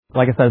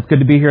Like I said, it's good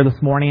to be here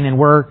this morning,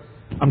 and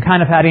I'm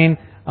kind of heading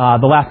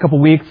the last couple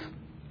weeks.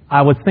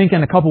 I was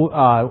thinking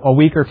a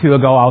week or two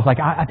ago, I was like,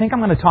 I think I'm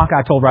going to talk.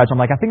 I told Reg, I'm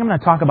like, I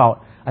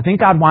think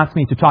God wants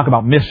me to talk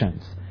about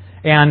missions.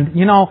 And,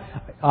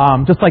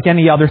 just like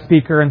any other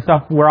speaker and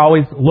stuff, we're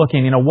always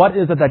looking, what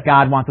is it that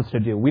God wants us to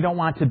do? We don't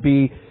want to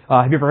be,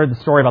 have you ever heard the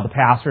story about the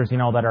pastors, that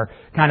are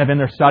kind of in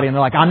their study and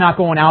they're like, I'm not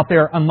going out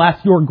there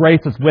unless your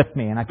grace is with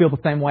me. And I feel the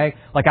same way.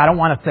 Like, I don't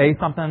want to say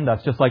something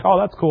that's just like, oh,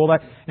 that's cool.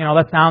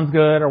 That sounds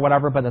good or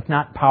whatever, but it's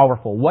not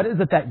powerful. What is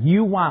it that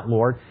you want,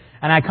 Lord?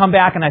 And I come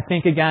back and I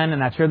think again,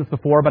 and I've shared this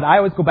before, but I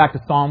always go back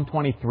to Psalm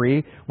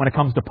 23 when it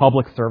comes to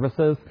public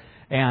services.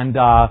 And,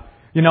 I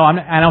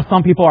know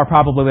some people are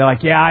probably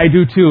like, yeah, I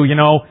do too,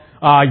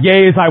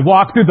 yea, as I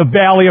walk through the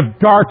valley of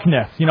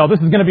darkness, this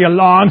is going to be a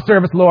long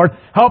service, Lord.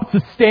 Help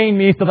sustain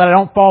me so that I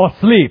don't fall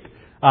asleep.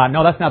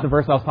 No, that's not the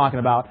verse I was talking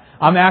about.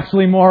 I'm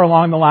actually more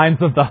along the lines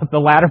of the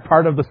latter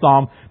part of the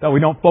psalm that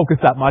we don't focus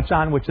that much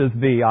on, which is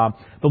the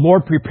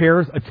Lord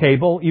prepares a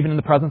table even in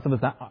the presence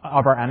of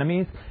our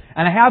enemies.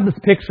 And I have this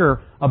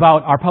picture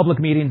about our public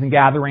meetings and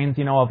gatherings,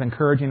 of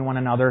encouraging one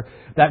another,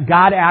 that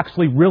God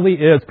actually really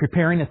is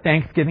preparing a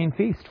Thanksgiving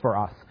feast for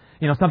us.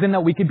 Something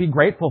that we could be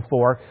grateful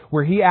for,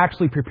 where He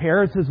actually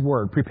prepares His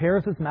Word,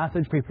 prepares His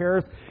message,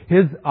 prepares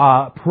His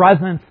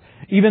presence,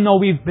 even though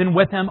we've been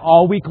with Him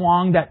all week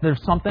long, that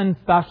there's something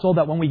special,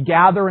 that when we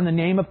gather in the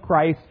name of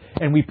Christ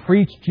and we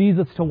preach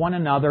Jesus to one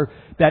another,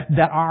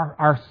 that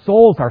our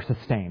souls are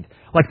sustained.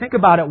 Like, think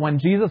about it, when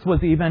Jesus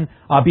was even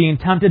being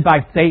tempted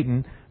by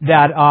Satan,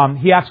 that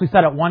He actually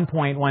said at one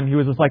point when He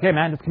was just like, hey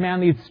man, just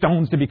command these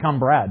stones to become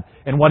bread.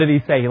 And what did He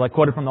say? He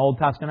quoted from the Old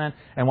Testament.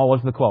 And what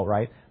was the quote,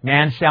 right?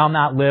 Man shall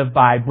not live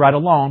by bread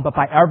alone, but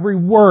by every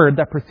word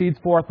that proceeds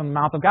forth from the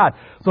mouth of God.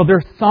 So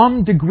there's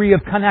some degree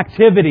of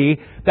connectivity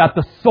that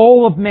the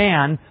soul of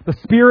man, the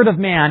spirit of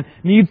man,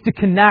 needs to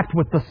connect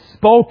with the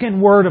spoken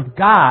word of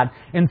God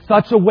in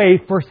such a way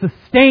for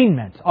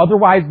sustainment.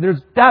 Otherwise,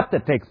 there's death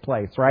that takes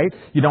place, right?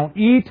 You don't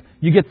eat,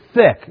 you get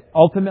sick.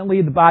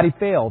 Ultimately, the body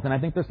fails. And I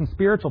think there's some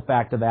spiritual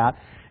fact to that.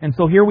 And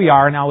so here we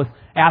are, and I was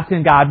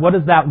asking God, what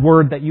is that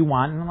word that you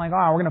want? And I'm like,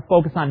 we're going to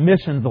focus on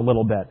missions a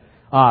little bit.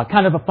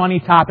 Kind of a funny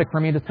topic for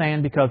me to say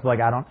in because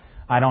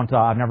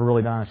I've never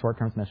really done a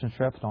short-term mission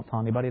trips. Don't tell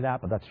anybody that,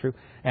 but that's true.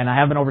 And I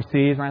haven't been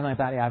overseas or anything like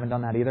that. Yeah, I haven't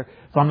done that either.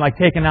 So I'm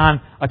taking on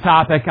a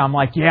topic. I'm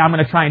like, I'm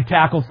going to try and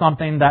tackle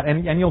something that,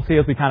 and you'll see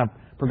as we kind of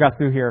progress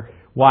through here,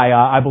 why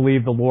I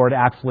believe the Lord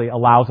actually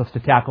allows us to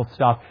tackle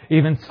stuff,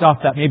 even stuff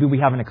that maybe we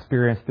haven't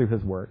experienced through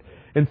His Word.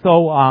 And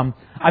so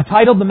I've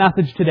titled the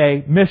message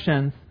today,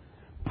 Missions,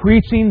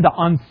 Preaching the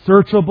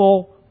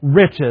Unsearchable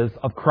Riches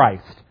of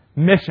Christ.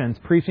 Missions,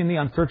 preaching the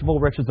unsearchable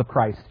riches of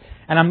Christ.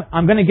 And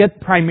I'm going to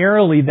get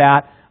primarily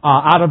that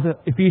out of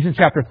Ephesians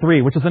chapter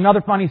 3, which is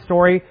another funny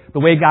story, the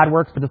way God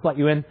works, but just let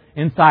you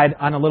inside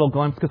on a little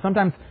glimpse, because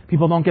sometimes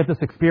people don't get this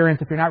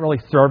experience. If you're not really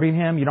serving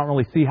Him, you don't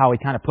really see how He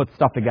kind of puts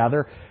stuff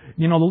together.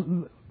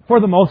 For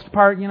the most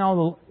part,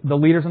 the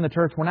leaders in the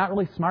church, we're not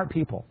really smart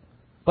people.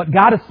 But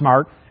God is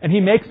smart, and He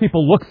makes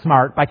people look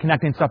smart by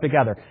connecting stuff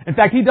together. In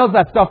fact, He does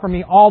that stuff for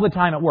me all the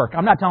time at work.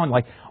 I'm not telling you,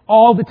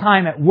 all the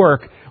time at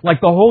work, the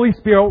Holy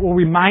Spirit will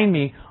remind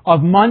me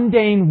of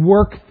mundane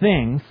work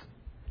things,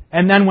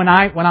 and then when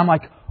I'm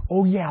like,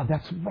 oh yeah,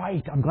 that's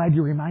right, I'm glad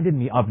you reminded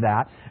me of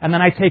that, and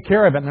then I take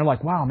care of it, and they're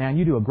like, wow, man,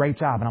 you do a great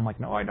job, and I'm like,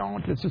 no, I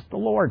don't, it's just the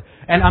Lord.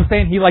 And I'm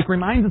saying He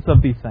reminds us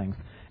of these things.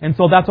 And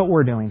so that's what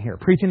we're doing here,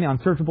 preaching the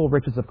unsearchable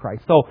riches of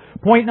Christ. So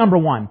point number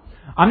one,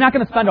 I'm not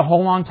going to spend a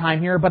whole long time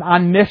here, but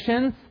on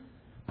missions,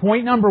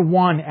 point number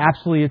one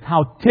actually is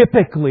how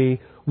typically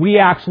we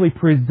actually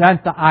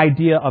present the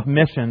idea of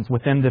missions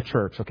within the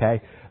church,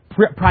 okay?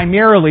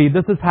 Primarily,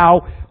 this is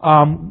how,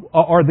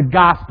 or the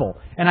gospel.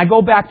 And I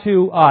go back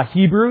to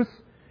Hebrews.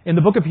 In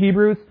the book of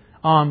Hebrews,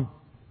 I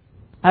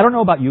don't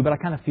know about you, but I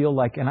kind of feel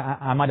like, and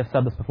I might have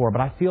said this before, but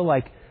I feel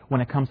like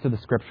when it comes to the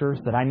scriptures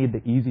that I need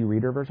the easy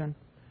reader version.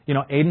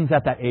 Aiden's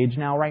at that age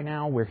right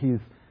now where he's,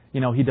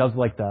 he does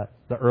the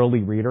early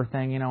reader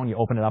thing, and you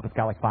open it up, it's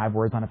got 5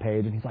 words on a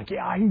page, and he's like,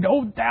 yeah, I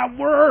know that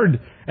word.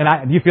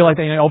 And do you feel like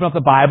that? Open up the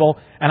Bible,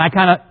 and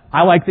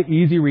I like the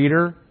easy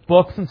reader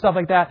books and stuff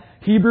like that.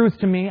 Hebrews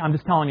to me, I'm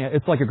just telling you,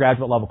 it's like a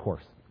graduate level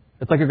course.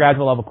 It's like a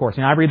graduate level course.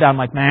 I read that, I'm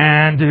like,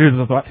 man,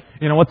 dude,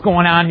 what's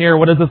going on here?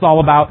 What is this all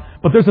about?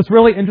 But there's this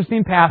really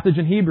interesting passage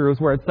in Hebrews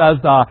where it says,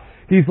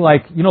 he's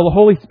like, the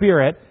Holy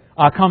Spirit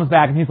comes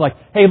back and He's like,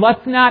 hey,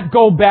 let's not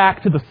go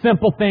back to the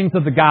simple things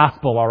of the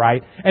gospel, all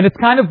right? And it's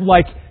kind of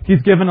like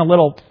He's given a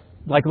little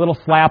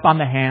slap on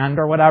the hand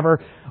or whatever.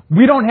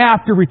 We don't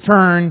have to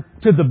return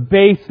to the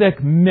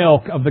basic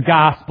milk of the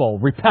gospel,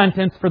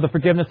 repentance for the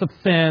forgiveness of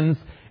sins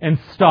and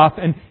stuff.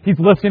 And He's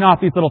listing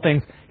off these little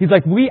things. He's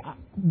like,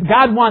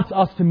 God wants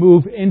us to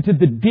move into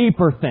the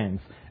deeper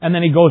things. And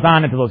then He goes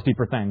on into those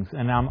deeper things.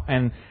 And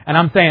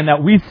I'm saying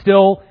that we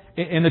still,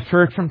 in the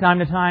church from time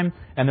to time,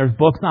 and there's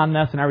books on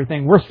this and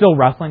everything, we're still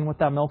wrestling with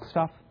that milk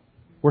stuff.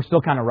 We're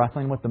still kind of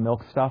wrestling with the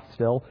milk stuff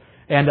still.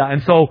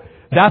 And so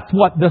that's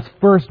what this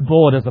first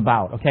bullet is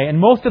about, okay? And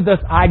most of this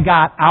I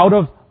got out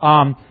of,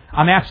 I'm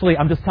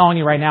just telling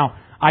you right now,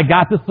 I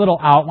got this little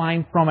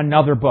outline from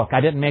another book.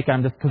 I didn't make it,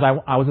 I'm just because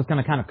I was just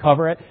going to kind of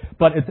cover it.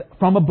 But it's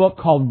from a book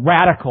called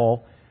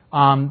Radical,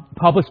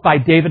 published by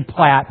David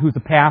Platt, who's a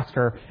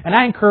pastor. And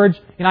I encourage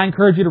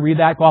you to read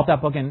that. Go out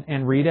that book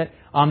and read it.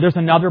 There's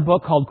another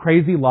book called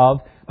Crazy Love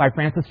by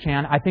Francis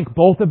Chan. I think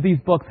both of these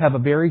books have a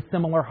very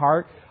similar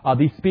heart.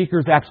 These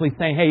speakers actually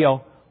say, hey,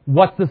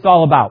 what's this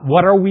all about?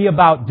 What are we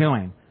about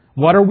doing?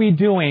 What are we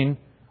doing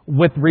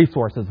with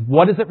resources?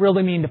 What does it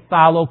really mean to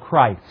follow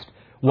Christ?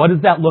 What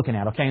is that looking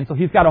at? Okay, and so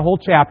he's got a whole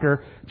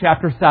chapter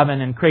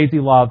 7 in Crazy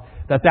Love,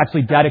 that's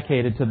actually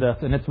dedicated to this,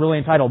 and it's really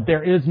entitled,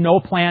 There Is No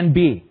Plan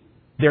B.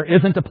 There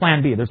isn't a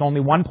plan B. There's only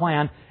one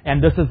plan,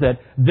 and this is it.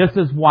 This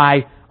is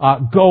why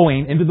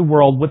going into the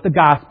world with the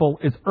gospel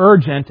is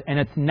urgent, and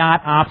it's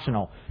not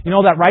optional. You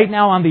know that right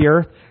now on the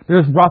earth,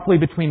 there's roughly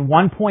between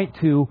 1.2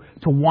 to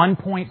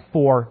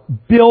 1.4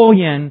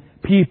 billion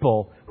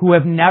people who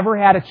have never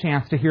had a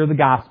chance to hear the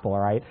gospel, all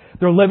right?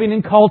 They're living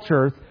in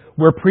cultures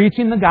where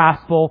preaching the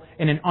gospel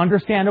in an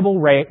understandable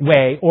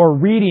way or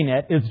reading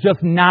it is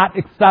just not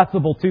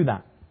accessible to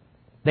them.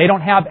 They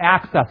don't have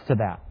access to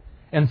that.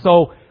 And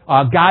so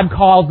God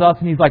calls us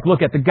and He's like, look,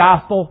 the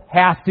gospel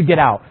has to get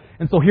out.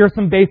 And so here's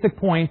some basic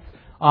points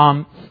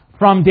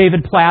from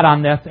David Platt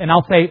on this. And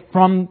I'll say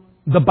from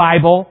the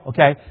Bible,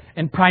 okay,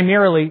 and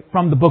primarily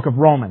from the book of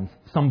Romans.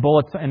 Some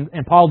bullets. And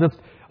Paul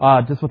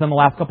just within the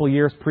last couple of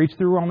years preached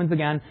through Romans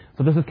again.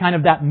 So this is kind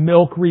of that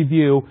milk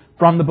review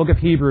from the book of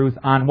Hebrews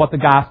on what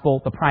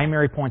the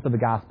primary points of the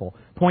gospel.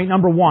 Point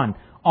number 1,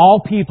 all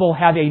people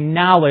have a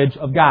knowledge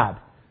of God.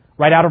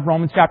 Right out of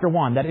Romans chapter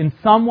 1, that in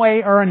some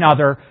way or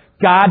another,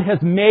 God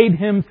has made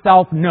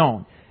Himself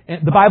known.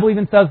 And the Bible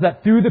even says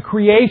that through the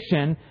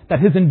creation, that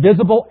His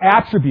invisible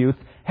attributes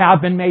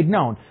have been made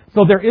known.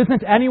 So there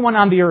isn't anyone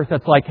on the earth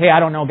that's like, hey, I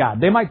don't know God.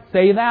 They might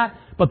say that,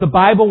 but the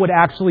Bible would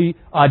actually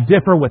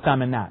differ with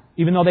them in that.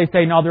 Even though they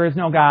say, no, there is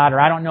no God, or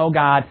I don't know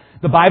God,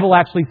 the Bible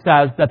actually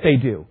says that they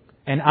do.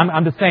 And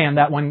I'm just saying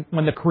that when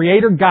the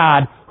Creator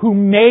God who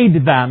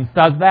made them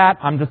says that,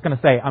 I'm just going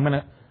to say, I'm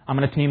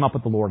going to team up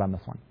with the Lord on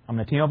this one. I'm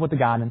going to team up with the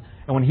God. And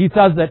when He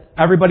says that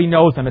everybody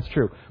knows Him, it's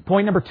true.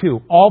 Point number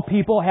 2, all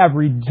people have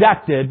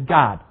rejected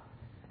God.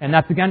 And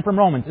that's again from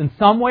Romans. In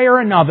some way or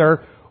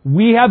another,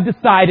 we have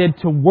decided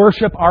to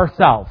worship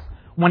ourselves.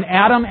 When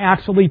Adam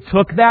actually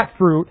took that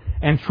fruit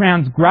and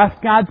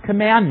transgressed God's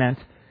commandment,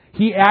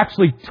 he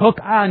actually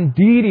took on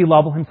deity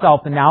level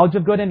himself, the knowledge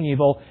of good and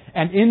evil,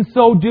 and in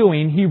so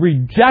doing, he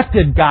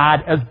rejected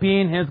God as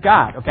being his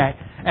God, okay?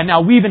 And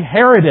now we've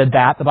inherited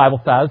that, the Bible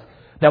says,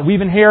 that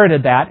we've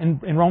inherited that.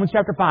 In Romans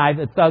chapter 5,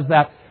 it says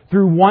that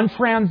through one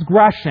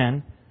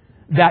transgression,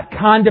 that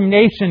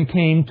condemnation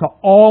came to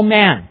all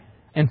men.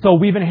 And so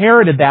we've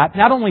inherited that.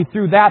 Not only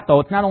through that, though,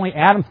 it's not only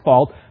Adam's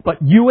fault,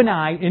 but you and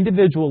I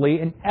individually,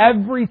 and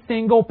every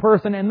single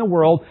person in the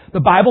world,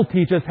 the Bible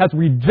teaches, has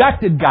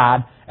rejected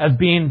God as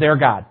being their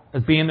God,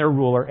 as being their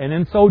ruler. And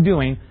in so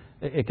doing,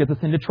 it gets us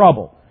into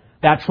trouble.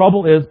 That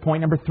trouble is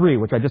point number 3,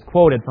 which I just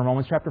quoted from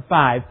Romans chapter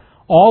 5.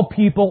 All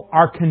people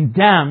are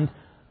condemned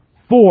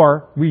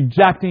for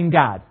rejecting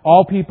God.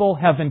 All people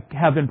have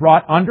been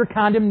brought under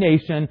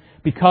condemnation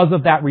because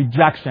of that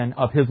rejection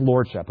of His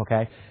lordship,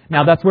 okay?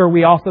 Now that's where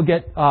we also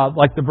get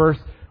like the verse,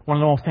 one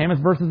of the most famous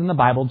verses in the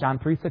Bible, John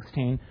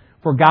 3:16.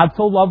 For God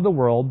so loved the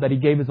world that He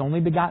gave His only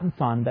begotten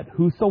Son, that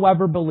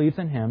whosoever believes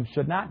in Him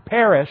should not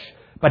perish,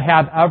 but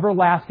have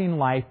everlasting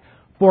life.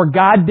 For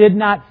God did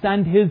not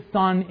send His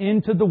Son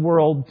into the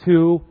world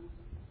to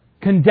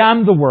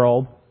condemn the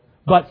world,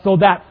 but so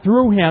that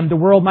through Him the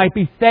world might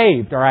be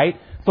saved, all right?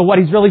 So what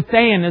He's really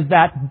saying is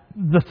that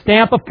the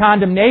stamp of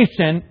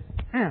condemnation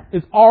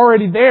is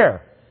already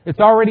there. It's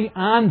already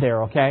on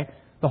there, okay?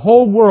 The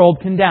whole world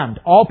condemned.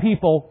 All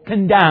people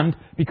condemned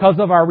because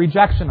of our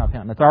rejection of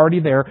Him. It's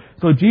already there.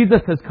 So Jesus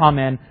has come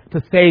in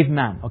to save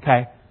men,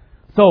 okay?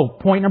 So,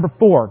 point number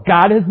 4.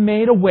 God has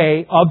made a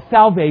way of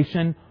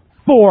salvation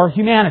for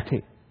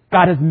humanity.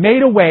 God has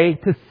made a way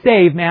to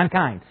save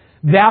mankind.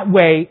 That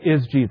way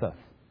is Jesus.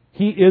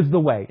 He is the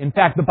way. In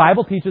fact, the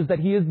Bible teaches that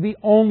He is the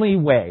only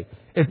way.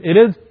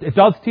 It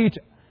does teach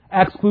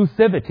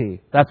exclusivity.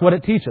 That's what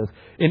it teaches.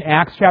 In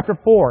Acts chapter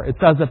 4, it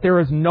says that there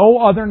is no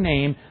other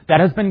name that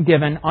has been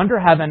given under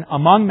heaven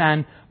among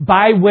men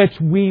by which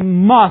we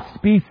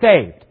must be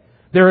saved.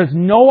 There is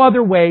no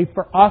other way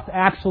for us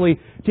actually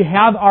to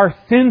have our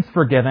sins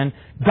forgiven.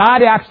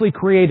 God actually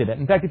created it.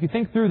 In fact, if you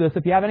think through this,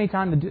 if you have any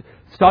time to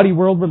study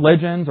world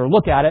religions or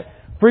look at it,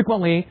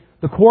 frequently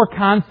the core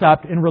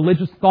concept in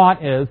religious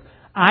thought is,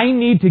 I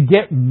need to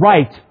get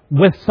right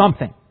with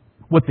something.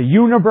 With the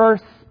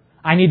universe,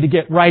 I need to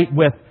get right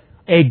with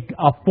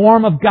a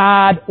form of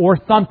God or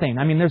something.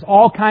 I mean, there's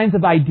all kinds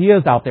of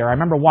ideas out there. I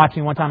remember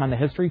watching one time on the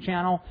History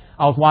Channel,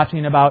 I was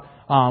watching about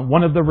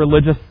one of the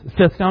religious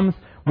systems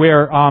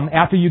where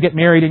after you get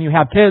married and you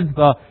have kids,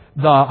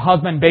 the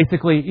husband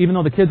basically, even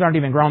though the kids aren't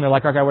even grown, they're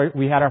like, okay,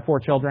 we had our 4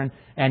 children,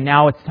 and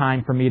now it's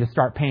time for me to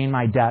start paying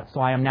my debt, so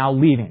I am now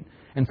leaving.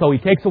 And so he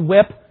takes a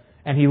whip,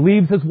 and he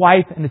leaves his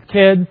wife and his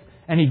kids,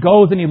 and he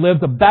goes and he lives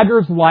a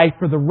beggar's life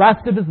for the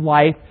rest of his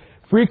life.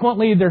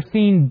 Frequently, they're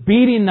seen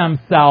beating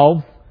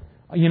themselves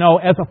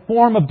as a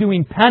form of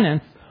doing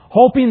penance,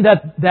 hoping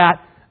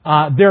that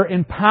their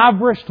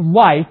impoverished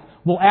life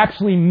will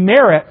actually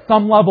merit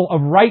some level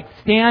of right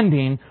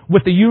standing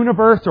with the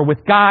universe or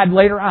with God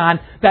later on,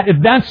 that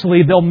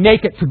eventually they'll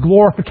make it to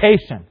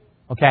glorification.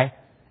 Okay?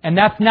 And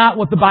that's not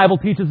what the Bible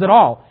teaches at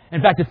all.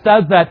 In fact, it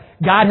says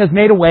that God has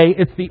made a way,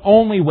 it's the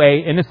only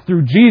way, and it's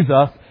through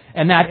Jesus,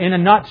 and that in a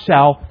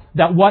nutshell,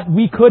 that what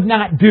we could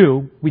not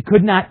do, we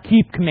could not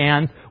keep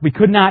commands, we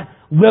could not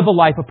live a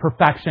life of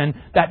perfection,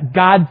 that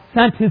God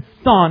sent His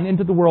Son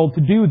into the world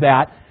to do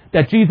that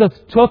Jesus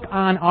took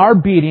on our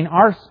beating,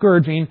 our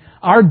scourging,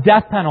 our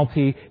death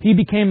penalty. He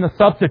became the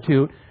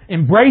substitute,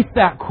 embraced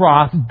that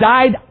cross,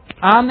 died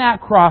on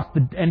that cross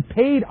and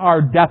paid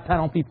our death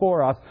penalty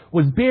for us,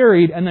 was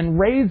buried, and then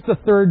raised the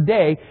third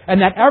day,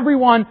 and that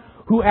everyone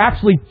who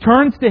actually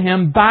turns to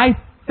Him by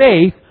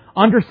faith,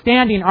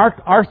 understanding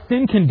our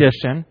sin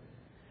condition,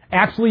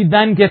 actually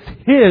then gets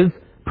His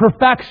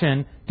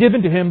perfection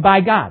given to him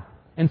by God.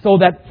 And so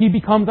that He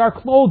becomes our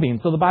clothing.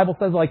 So the Bible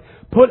says,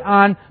 put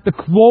on the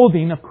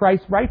clothing of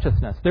Christ's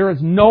righteousness. There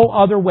is no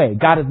other way.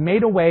 God has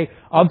made a way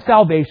of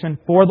salvation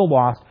for the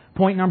lost.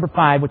 Point number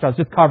 5, which I was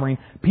just covering.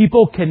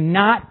 People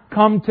cannot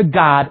come to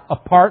God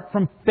apart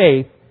from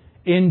faith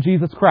in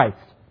Jesus Christ.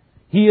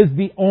 He is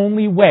the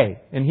only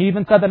way. And He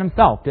even said that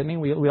Himself, didn't He?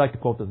 We like to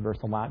quote this verse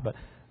a lot, but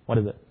what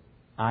is it?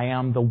 I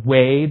am the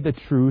way, the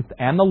truth,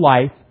 and the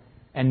life,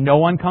 and no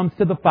one comes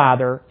to the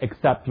Father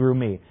except through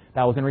me.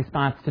 That was in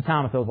response to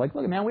Thomas. I was like,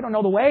 look, man, we don't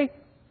know the way.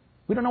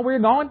 We don't know where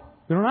you're going.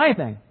 We don't know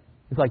anything.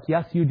 He's like,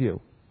 yes, you do.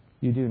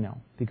 You do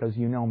know, because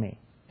you know me,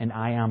 and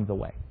I am the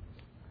way.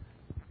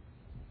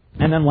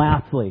 And then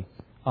lastly,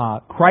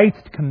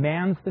 Christ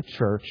commands the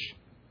church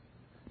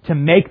to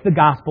make the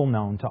gospel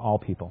known to all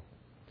people.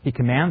 He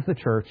commands the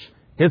church,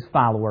 His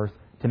followers,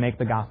 to make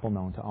the gospel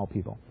known to all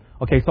people.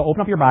 Okay, so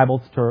open up your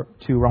Bibles to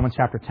Romans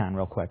chapter 10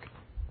 real quick. I'm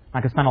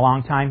not going to spend a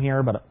long time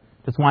here, but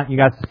just want you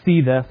guys to see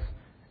this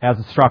as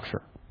a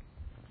structure.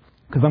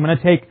 Because I'm going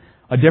to take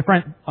a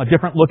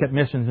different look at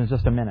missions in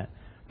just a minute.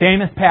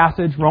 Famous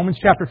passage, Romans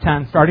chapter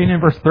 10, starting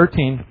in verse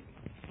 13.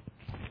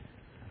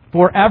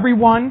 For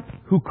everyone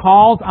who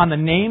calls on the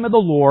name of the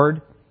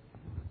Lord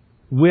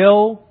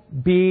will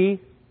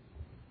be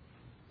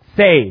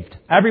saved.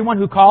 Everyone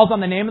who calls on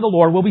the name of the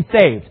Lord will be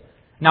saved.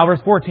 Now verse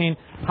 14.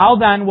 How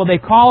then will they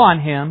call on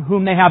Him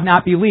whom they have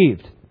not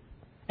believed?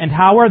 And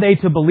how are they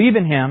to believe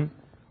in Him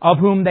of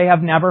whom they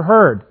have never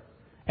heard?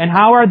 And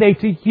how are they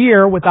to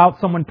hear without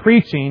someone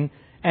preaching?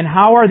 And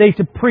how are they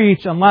to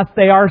preach unless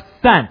they are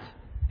sent?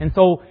 And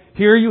so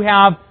here you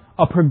have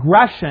a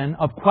progression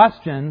of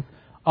questions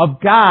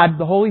of God,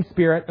 the Holy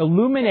Spirit,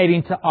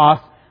 illuminating to us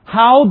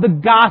how the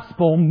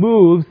gospel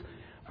moves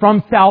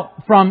from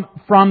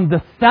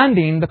the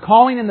sending, the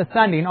calling and the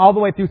sending, all the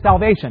way through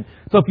salvation.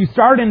 So if you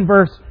start in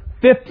verse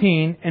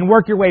 15 and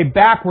work your way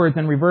backwards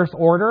in reverse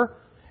order,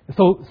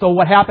 so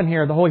what happened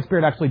here, the Holy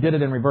Spirit actually did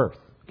it in reverse.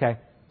 Okay?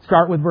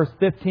 Start with verse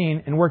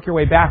 15 and work your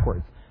way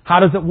backwards.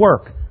 How does it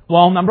work?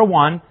 Well, number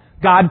one,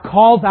 God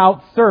calls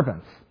out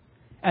servants,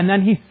 and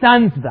then He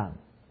sends them.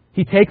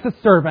 He takes a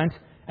servant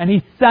and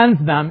He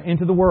sends them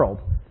into the world.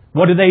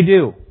 What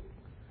do?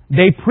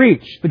 They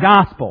preach the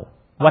gospel.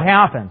 What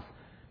happens?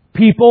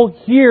 People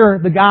hear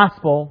the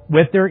gospel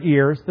with their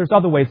ears. There's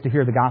other ways to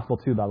hear the gospel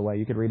too, by the way.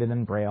 You could read it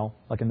in Braille,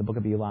 like in the book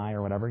of Eli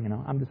or whatever.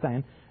 I'm just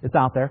saying. It's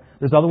out there.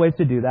 There's other ways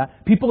to do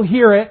that. People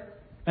hear it,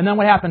 and then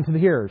what happens to the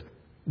hearers?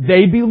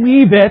 They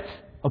believe it,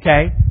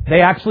 okay?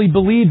 They actually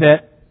believe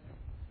it.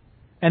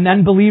 And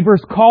then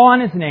believers call on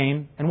His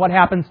name, and what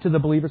happens to the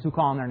believers who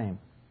call on their name?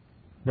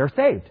 They're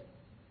saved.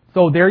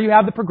 So there you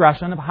have the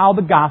progression of how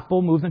the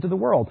gospel moves into the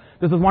world.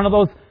 This is one of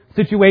those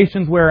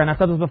situations where, and I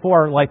said this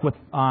before,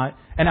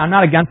 and I'm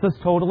not against this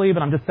totally,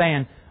 but I'm just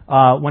saying,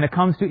 when it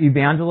comes to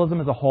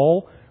evangelism as a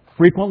whole,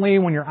 frequently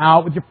when you're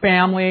out with your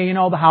family,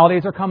 the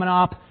holidays are coming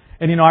up,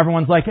 and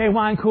everyone's like, hey,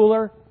 wine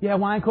cooler? Yeah,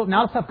 wine cooler.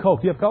 Now let's have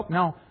Coke. Do you have Coke?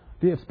 No.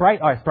 Do you have Sprite?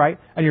 All right, Sprite.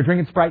 And you're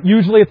drinking Sprite.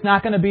 Usually it's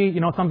not going to be,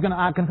 someone's going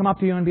to come up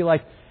to you and be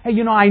like, hey,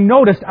 I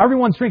noticed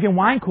everyone's drinking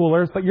wine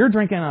coolers, but you're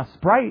drinking a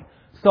Sprite.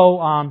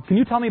 So can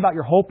you tell me about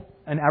your hope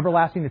and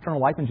everlasting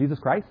eternal life in Jesus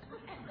Christ?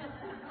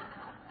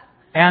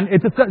 And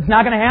it's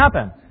not going to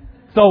happen.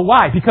 So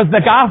why? Because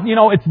the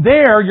gospel, it's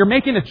there. You're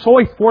making a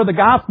choice for the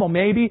gospel,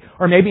 maybe,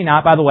 or maybe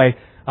not. By the way,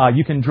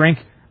 you can drink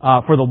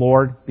for the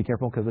Lord. Be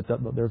careful, because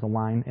there's a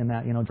line in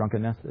that,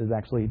 drunkenness is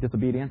actually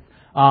disobedience.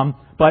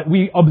 But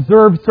we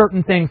observe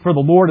certain things for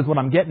the Lord is what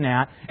I'm getting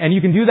at. And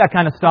you can do that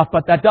kind of stuff,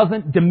 but that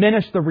doesn't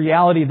diminish the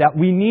reality that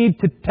we need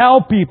to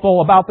tell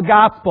people about the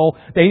gospel.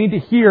 They need to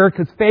hear,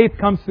 because faith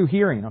comes through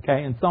hearing,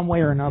 okay, in some way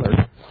or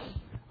another.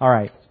 All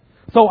right.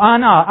 So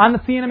on the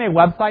CNMA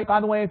website,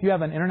 by the way, if you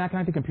have an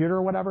internet-connected computer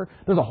or whatever,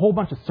 there's a whole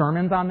bunch of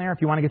sermons on there if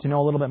you want to get to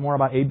know a little bit more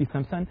about A.B.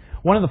 Simpson.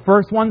 One of the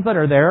first ones that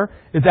are there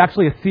is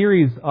actually a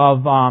series of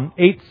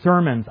 8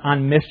 sermons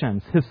on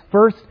missions. His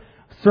first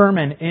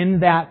sermon in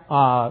that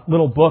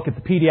little book, it's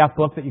a PDF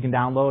book that you can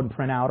download and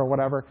print out or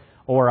whatever.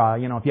 Or,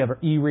 if you have an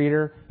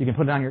e-reader, you can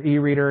put it on your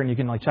e-reader and you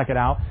can check it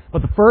out.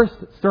 But the first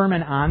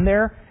sermon on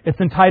there,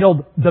 it's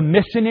entitled The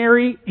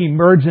Missionary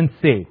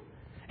Emergency.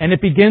 And it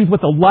begins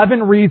with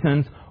 11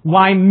 reasons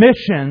why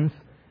missions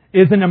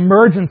is an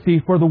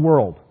emergency for the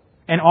world.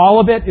 And all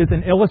of it is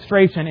an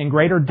illustration in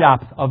greater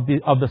depth of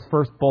this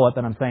first bullet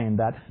that I'm saying,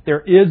 that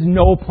there is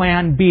no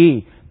plan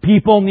B.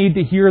 People need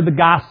to hear the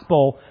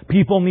gospel.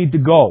 People need to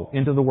go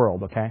into the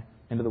world, okay?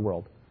 Into the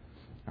world.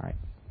 All right.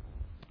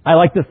 I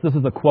like this. This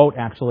is a quote,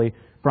 actually,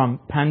 from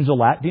Penn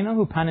Jillette. Do you know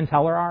who Penn and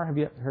Teller are? Have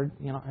you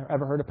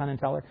ever heard of Penn and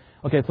Teller?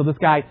 Okay, so this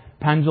guy,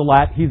 Penn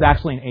Jillette, he's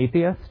actually an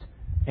atheist.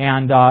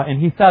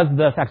 And he says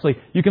this, actually,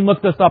 you can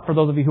look this up for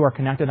those of you who are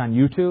connected on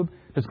YouTube.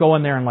 Just go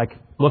in there and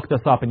look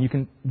this up and you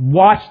can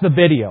watch the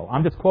video.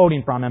 I'm just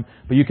quoting from him,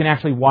 but you can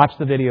actually watch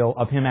the video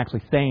of him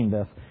actually saying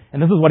this. And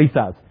this is what he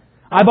says.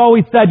 I've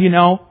always said,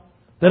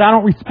 that I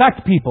don't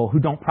respect people who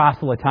don't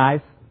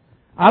proselytize.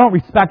 I don't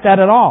respect that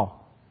at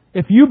all.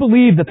 If you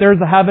believe that there's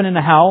a heaven and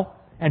a hell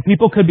and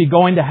people could be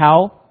going to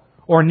hell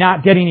or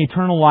not getting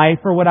eternal life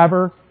or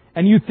whatever,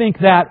 and you think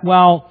that,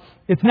 well,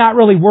 it's not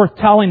really worth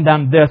telling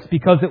them this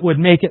because it would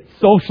make it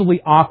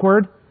socially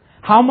awkward,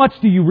 how much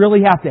do you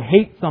really have to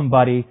hate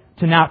somebody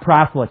to not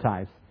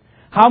proselytize?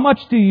 How much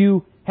do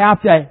you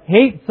have to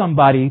hate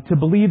somebody to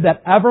believe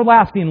that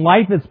everlasting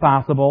life is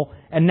possible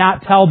and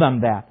not tell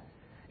them that?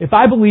 If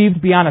I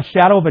believed beyond a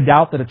shadow of a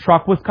doubt that a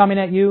truck was coming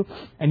at you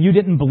and you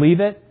didn't believe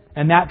it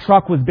and that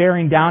truck was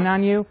bearing down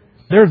on you,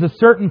 there's a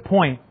certain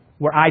point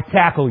where I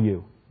tackle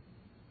you.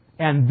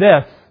 And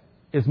this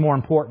is more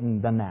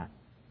important than that.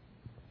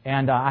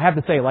 And I have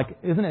to say,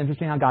 isn't it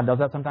interesting how God does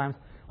that sometimes?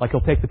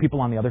 He'll take the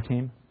people on the other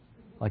team,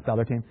 the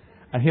other team,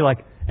 and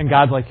and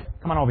God's like,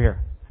 come on over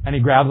here. And he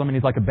grabs them and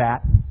he's like a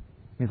bat. And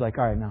he's like,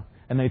 all right, now.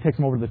 And then he takes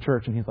them over to the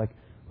church and he's like,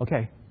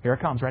 okay, here it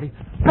comes, ready?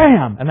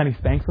 Bam! And then he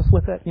spanks us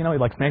with it. He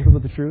spanks us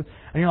with the truth.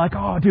 And you're like,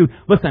 oh, dude,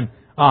 listen.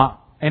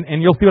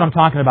 And you'll see what I'm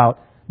talking about.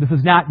 This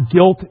is not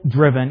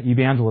guilt-driven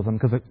evangelism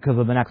because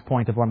of the next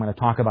point of what I'm going to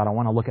talk about. I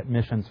want to look at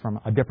missions from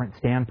a different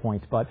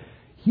standpoint. But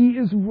he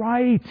is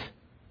right.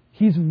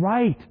 He's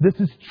right. This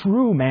is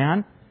true,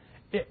 man.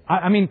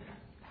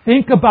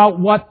 Think about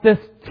what this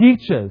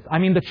teaches.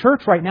 The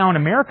church right now in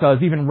America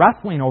is even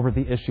wrestling over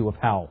the issue of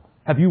hell.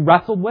 Have you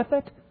wrestled with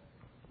it?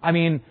 Are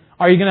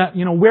you going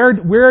to,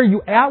 where are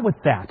you at with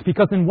that?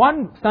 Because in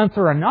one sense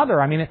or another,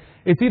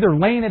 it's either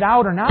laying it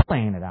out or not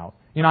laying it out.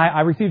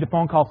 I received a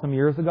phone call some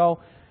years ago,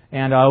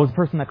 and it was a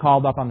person that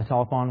called up on the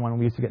telephone when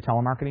we used to get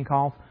telemarketing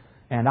calls.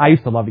 And I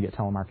used to love to get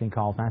telemarketing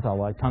calls, and I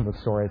tell tons of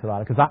stories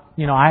about it. Because,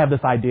 I have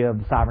this idea of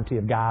the sovereignty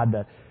of God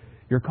that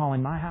you're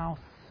calling my house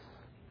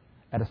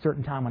at a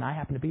certain time when I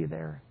happen to be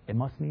there. It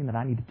must mean that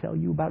I need to tell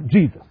you about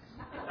Jesus.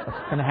 That's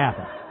going to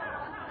happen.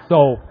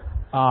 So,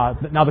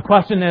 now the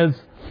question is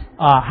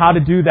how to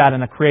do that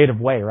in a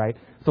creative way, right?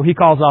 So he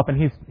calls up, and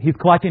he's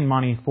collecting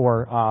money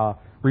for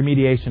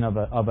remediation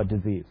of a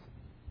disease.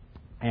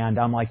 And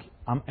I'm like,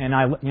 I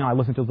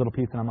listen to his little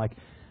piece, and I'm like,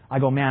 I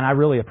go, man, I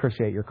really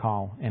appreciate your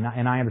call, and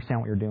I understand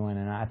what you're doing,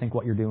 and I think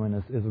what you're doing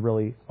is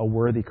really a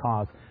worthy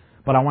cause.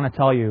 But I want to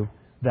tell you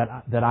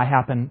that I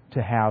happen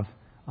to have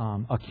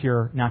a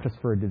cure, not just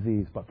for a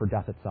disease, but for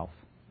death itself.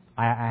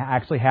 I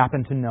actually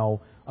happen to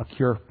know a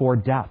cure for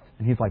death.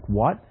 And he's like,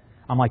 what?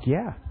 I'm like,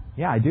 yeah,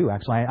 I do,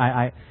 actually.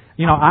 I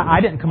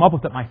didn't come up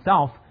with it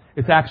myself.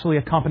 It's actually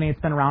a company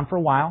that's been around for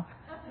a while.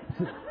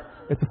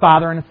 It's a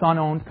father and a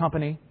son-owned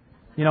company.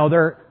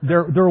 They're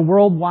a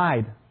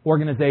worldwide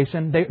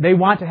organization. They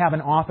want to have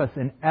an office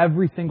in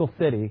every single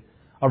city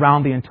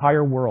around the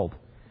entire world.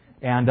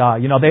 And,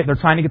 they're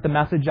trying to get the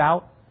message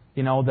out,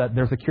 that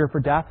there's a cure for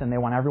death, and they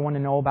want everyone to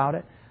know about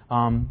it.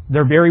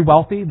 They're very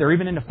wealthy. They're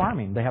even into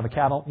farming. They have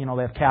cattle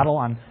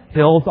on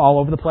hills all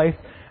over the place.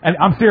 And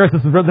I'm serious.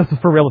 This is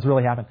for real. This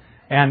really happened.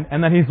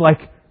 And then he's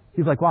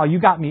like, wow, you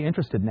got me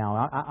interested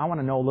now. I want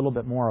to know a little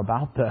bit more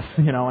about this,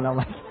 and I'm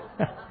like,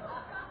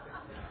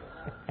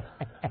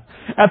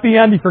 at the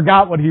end, he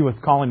forgot what he was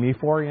calling me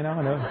for, and I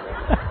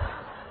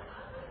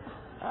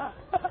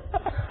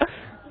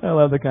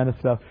love that kind of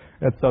stuff.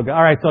 That's so good.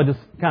 All right, so just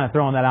kind of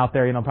throwing that out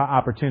there,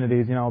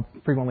 opportunities.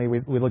 Frequently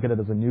we look at it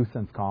as a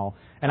nuisance call,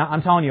 and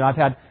I'm telling you, I've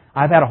had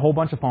a whole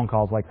bunch of phone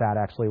calls like that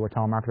actually, where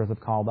telemarketers have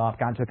called up.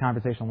 Got into a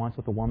conversation once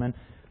with a woman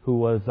who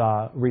was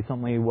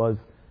recently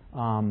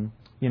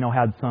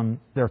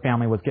their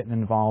family was getting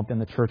involved in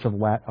the Church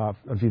of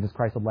Jesus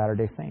Christ of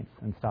Latter-day Saints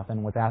and stuff,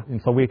 and with that,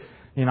 and so we,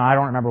 I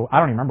don't even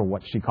remember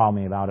what she called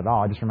me about at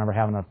all. I just remember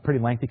having a pretty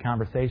lengthy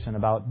conversation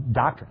about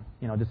doctrine,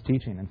 just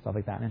teaching and stuff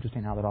like that. And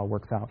interesting how that all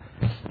works out.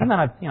 And then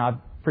I've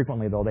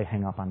frequently though they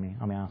hang up on me.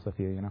 I'll be honest with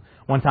you.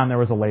 One time there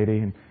was a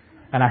lady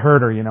and I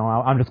heard her.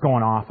 I'm just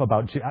going off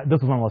about. This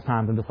is one of those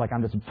times I'm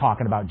just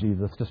talking about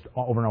Jesus just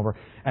over and over.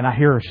 And I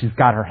hear her. She's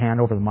got her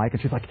hand over the mic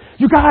and she's like,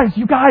 "You guys,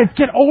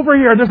 get over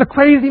here! There's a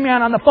crazy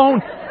man on the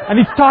phone and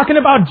he's talking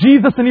about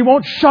Jesus and he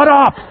won't shut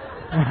up."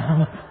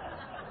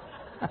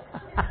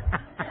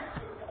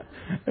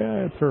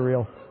 Yeah, it's for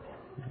real.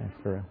 It's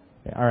for real.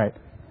 Yeah, all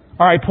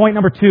right. Point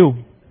number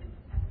two.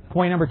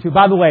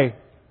 By the way,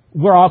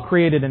 we're all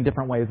created in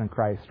different ways in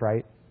Christ,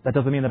 right? That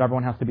doesn't mean that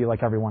everyone has to be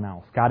like everyone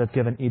else. God has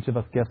given each of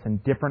us gifts in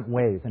different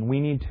ways, and we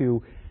need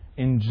to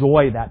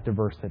enjoy that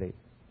diversity.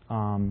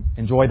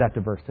 enjoy that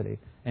diversity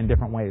in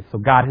different ways. So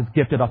God has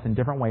gifted us in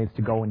different ways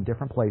to go in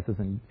different places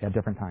and at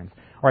different times.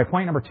 All right,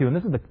 point number 2, and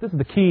this is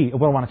the key of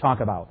what I want to talk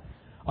about.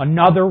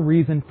 Another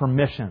reason for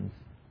missions,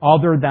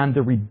 other than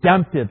the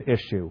redemptive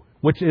issue,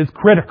 which is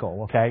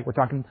critical. Okay, we're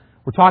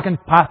talking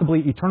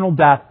possibly eternal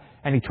death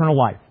and eternal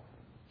life.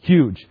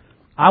 Huge.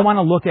 I want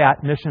to look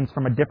at missions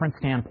from a different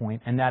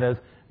standpoint, and that is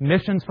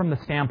missions from the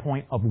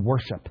standpoint of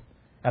worship,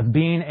 as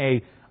being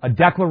a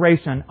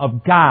declaration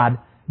of God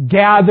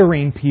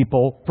gathering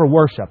people for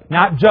worship.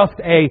 Not just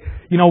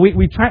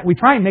we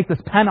try and make this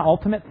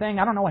penultimate thing.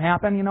 I don't know what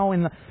happened,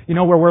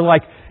 where we're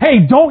like,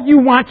 hey, don't you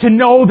want to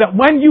know that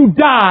when you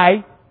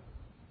die,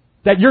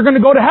 that you're going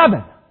to go to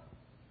heaven?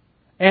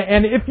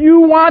 And if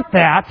you want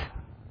that,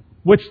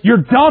 which you're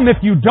dumb if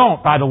you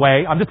don't, by the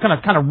way. I'm just going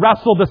to kind of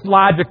wrestle this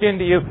logic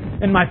into you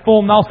in my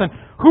full Nelson.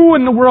 Who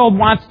in the world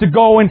wants to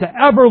go into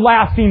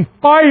everlasting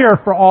fire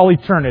for all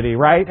eternity,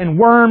 right? And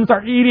worms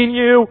are eating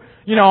you.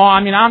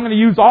 I'm going to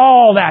use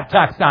all that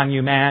text on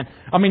you, man.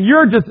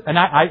 You're just... And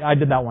I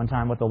did that one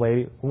time with the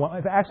lady.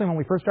 Actually, when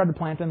we first started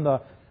planting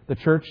the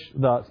church,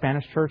 the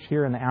Spanish church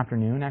here in the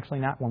afternoon, actually,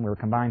 not when we were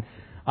combined.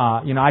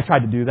 I tried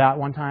to do that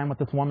one time with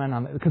this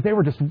woman because they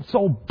were just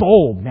so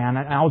bold, man.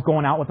 And I was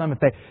going out with them.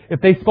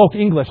 If they spoke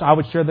English, I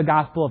would share the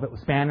gospel. If it was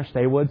Spanish,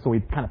 they would. So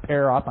we'd kind of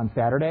pair up on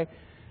Saturday.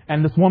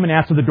 And this woman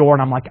answered the door,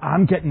 and I'm like,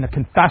 I'm getting a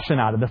confession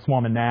out of this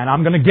woman, man.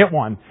 I'm going to get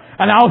one.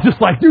 And I was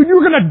just like, dude, you're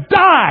going to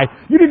die.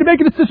 You need to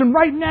make a decision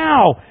right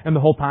now. And the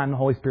whole time, the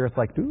Holy Spirit's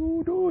like,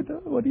 dude,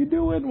 what are you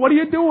doing? What are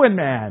you doing,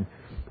 man?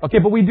 Okay,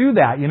 but we do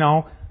that,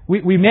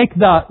 We make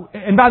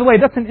and by the way,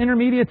 that's an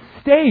intermediate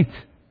state.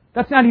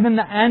 That's not even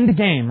the end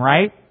game,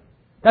 right?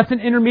 That's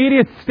an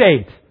intermediate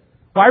state.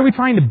 Why are we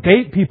trying to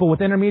bait people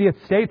with intermediate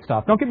state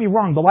stuff? Don't get me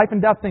wrong. The life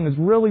and death thing is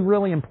really,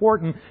 really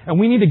important, and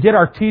we need to get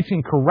our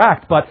teaching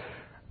correct. But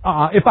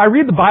if I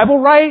read the Bible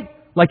right,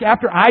 like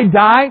after I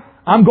die,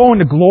 I'm going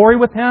to glory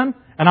with Him,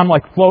 and I'm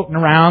like floating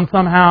around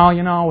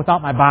somehow,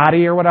 without my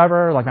body or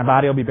whatever. Like my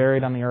body will be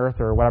buried on the earth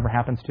or whatever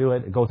happens to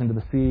it. It goes into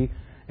the sea.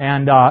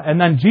 And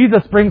then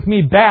Jesus brings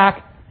me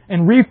back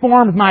and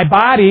reforms my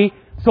body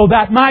so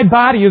that my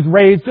body is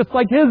raised just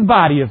like His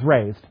body is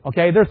raised.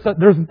 Okay?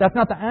 That's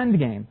not the end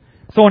game.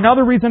 So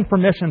another reason for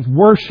missions,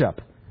 worship.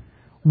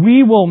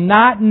 We will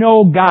not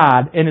know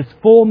God in His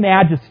full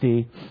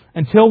majesty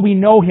until we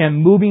know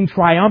Him moving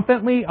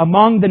triumphantly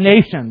among the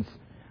nations.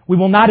 We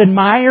will not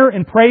admire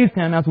and praise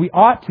Him as we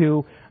ought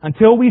to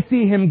until we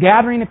see Him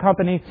gathering a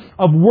company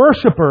of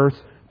worshipers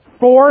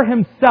for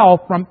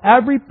Himself from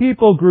every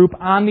people group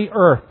on the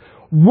earth.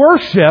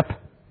 Worship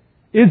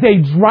is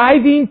a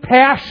driving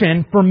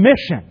passion for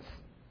missions.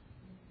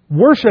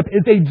 Worship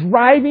is a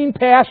driving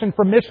passion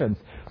for missions.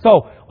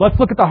 So, let's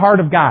look at the heart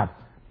of God.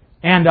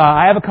 And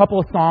I have a couple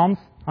of Psalms.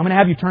 I'm going to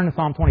have you turn to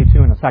Psalm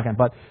 22 in a second.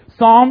 But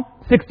Psalm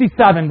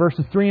 67,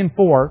 verses 3 and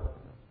 4.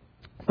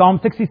 Psalm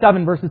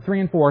 67, verses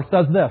 3 and 4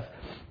 says this.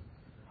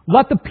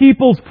 Let the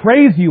peoples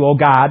praise you, O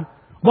God.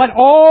 Let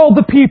all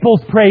the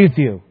peoples praise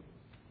you.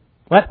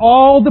 Let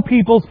all the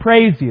peoples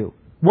praise you.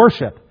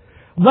 Worship.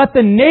 Let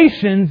the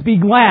nations be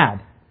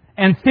glad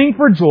and sing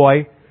for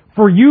joy,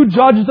 for you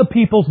judge the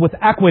peoples with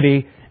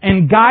equity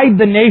and guide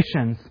the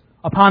nations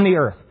upon the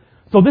earth.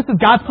 So this is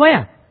God's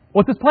plan.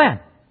 What's His plan?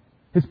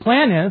 His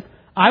plan is,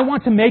 I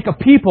want to make a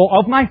people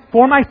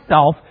for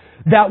myself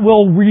that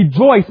will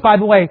rejoice. By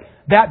the way,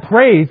 that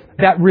praise,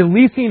 that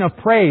releasing of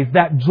praise,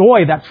 that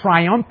joy, that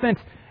triumphant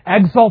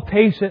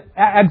exaltive,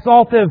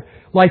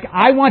 like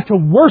I want to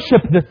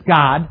worship this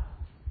God,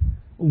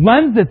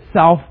 lends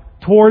itself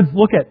towards,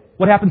 look at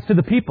what happens to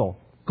the people.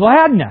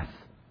 Gladness.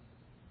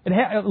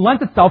 It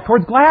lends itself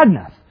towards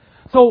gladness.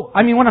 So,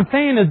 what I'm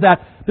saying is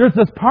that there's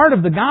this part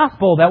of the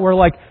gospel that we're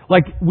like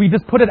we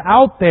just put it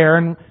out there,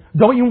 and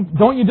don't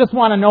you just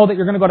want to know that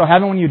you're going to go to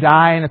heaven when you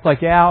die? And it's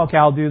like, yeah, okay,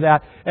 I'll do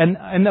that.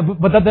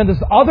 But then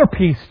there's other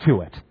piece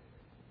to it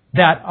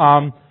that,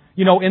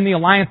 in the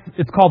Alliance,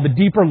 it's called the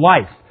deeper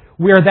life,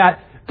 where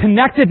that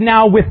connected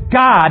now with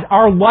God,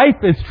 our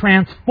life is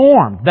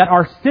transformed, that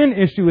our sin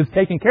issue is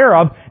taken care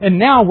of, and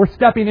now we're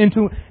stepping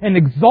into an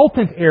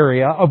exultant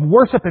area of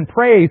worship and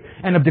praise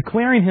and of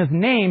declaring His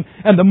name,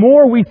 and the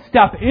more we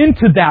step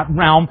into that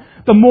realm,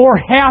 the more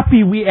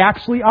happy we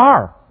actually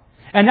are.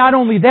 And not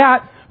only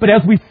that, but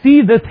as we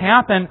see this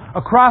happen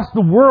across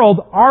the world,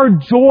 our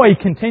joy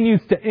continues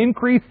to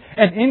increase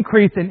and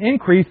increase and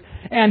increase,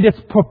 and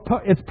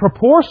it's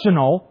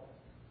proportional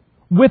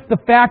with the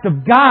fact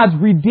of God's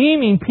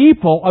redeeming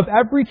people of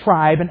every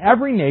tribe and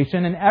every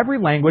nation and every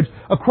language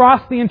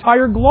across the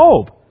entire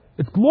globe.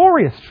 It's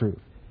glorious truth.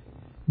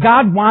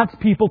 God wants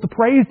people to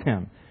praise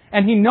Him.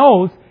 And He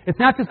knows it's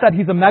not just that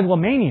He's a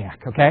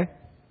megalomaniac, okay?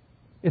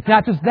 It's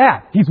not just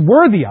that. He's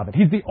worthy of it.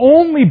 He's the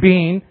only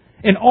being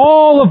in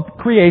all of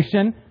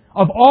creation,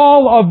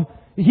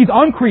 He's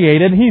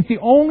uncreated. He's the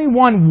only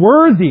one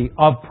worthy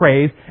of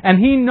praise. And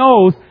He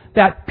knows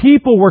that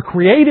people were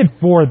created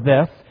for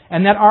this,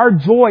 and that our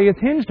joy is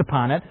hinged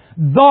upon it,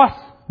 thus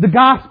the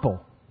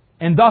gospel,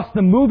 and thus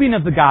the moving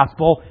of the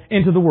gospel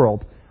into the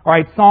world. All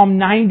right, Psalm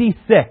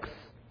 96,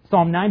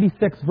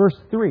 verse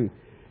 3.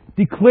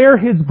 declare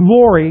His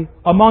glory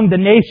among the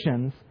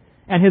nations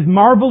and His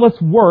marvelous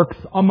works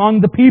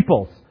among the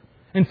peoples.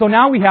 And so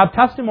now we have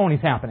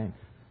testimonies happening.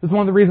 This is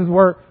one of the reasons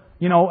we're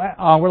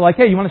like,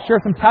 hey, you want to share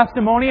some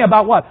testimony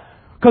about what?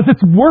 Because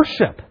it's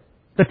worship.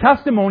 The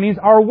testimonies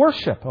are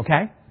worship,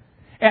 okay?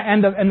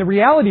 And the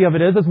reality of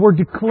it is we're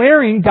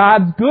declaring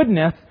God's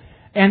goodness,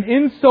 and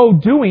in so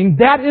doing,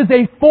 that is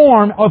a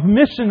form of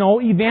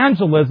missional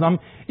evangelism,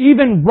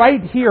 even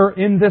right here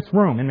in this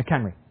room, in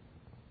McHenry.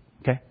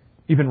 Okay?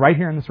 Even right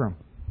here in this room.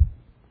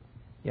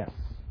 Yes.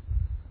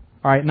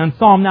 All right, and then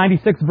Psalm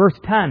 96, verse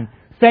 10.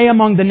 Say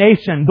among the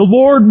nation, the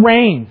Lord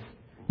reigns.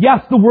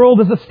 Yes, the world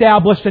is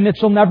established and it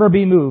shall never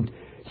be moved.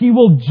 He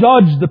will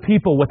judge the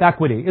people with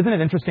equity. Isn't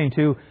it interesting,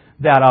 too,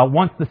 that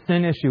once the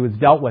sin issue is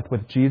dealt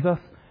with Jesus,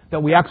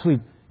 that we actually,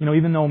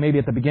 even though maybe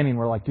at the beginning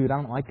we're like, dude, I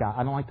don't like God.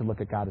 I don't like to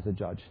look at God as a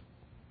judge.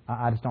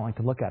 I just don't like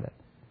to look at it.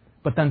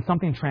 But then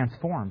something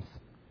transforms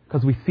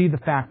because we see the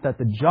fact that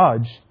the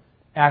judge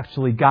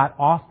actually got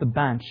off the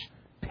bench,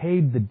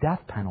 paid the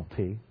death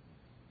penalty,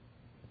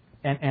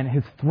 and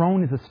His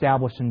throne is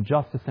established in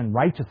justice and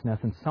righteousness,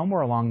 and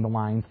somewhere along the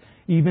lines,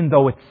 even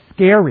though it's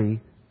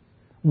scary,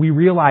 we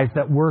realize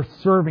that we're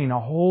serving a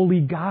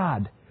holy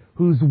God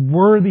who's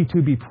worthy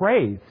to be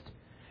praised.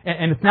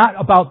 And it's not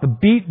about the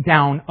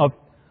beatdown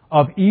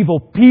of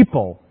evil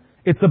people.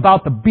 It's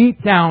about the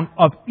beatdown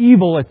of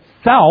evil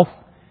itself,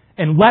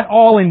 and let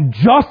all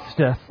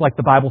injustice, like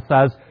the Bible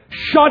says,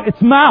 shut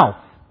its mouth.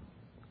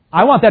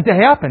 I want that to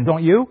happen,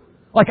 don't you?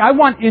 Like, I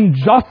want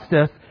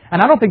injustice,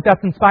 and I don't think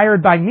that's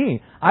inspired by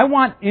me. I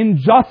want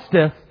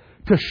injustice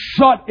to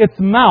shut its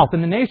mouth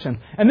in the nations.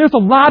 And there's a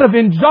lot of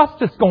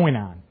injustice going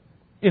on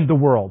in the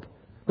world.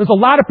 There's a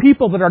lot of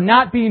people that are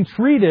not being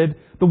treated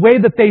the way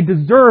that they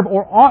deserve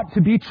or ought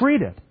to be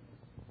treated,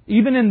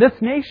 even in this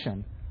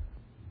nation.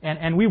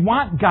 And we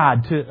want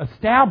God to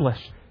establish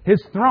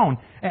His throne.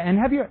 And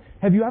have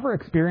you ever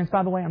experienced,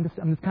 by the way, I'm just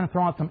kind of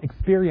throwing out some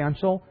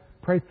experiential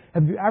praise.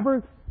 Have you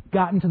ever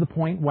gotten to the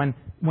point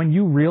when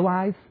you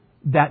realize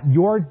that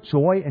your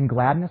joy and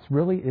gladness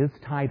really is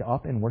tied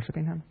up in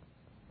worshiping Him?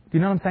 Do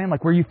you know what I'm saying?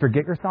 Like where you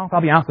forget yourself?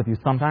 I'll be honest with you,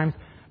 sometimes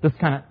this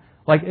kind of,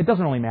 like, it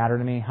doesn't really matter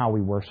to me how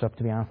we worship,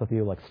 to be honest with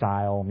you, like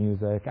style,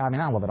 music. I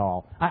mean, I love it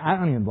all. I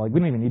don't even, we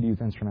don't even need to use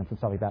instruments and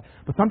stuff like that.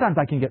 But sometimes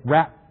I can get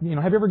wrapped, have you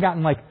ever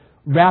gotten,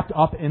 wrapped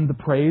up in the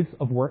praise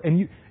of work?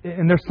 And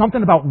there's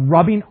something about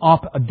rubbing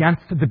up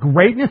against the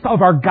greatness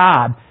of our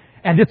God,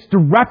 and it's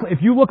directly,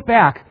 if you look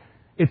back,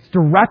 it's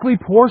directly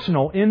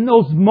proportional in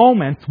those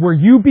moments where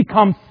you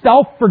become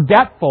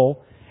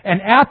self-forgetful,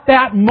 and at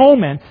that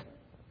moment,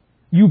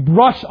 you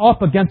brush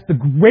up against the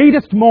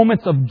greatest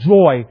moments of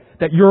joy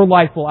that your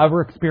life will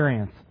ever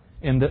experience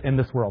in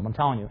this world. I'm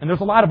telling you. And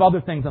there's a lot of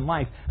other things in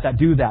life that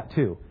do that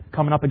too.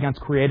 Coming up against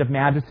creative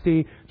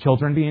majesty,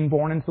 children being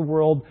born into the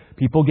world,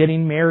 people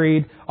getting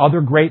married,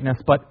 other greatness.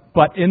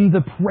 But in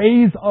the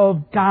praise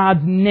of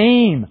God's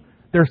name,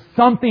 there's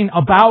something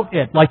about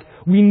it. Like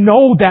we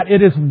know that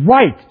it is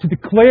right to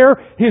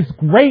declare His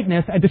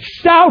greatness and to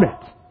shout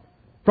it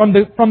from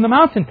the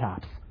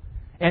mountaintops.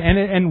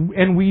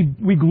 And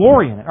we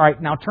glory in it. All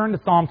right, now turn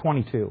to Psalm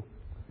 22.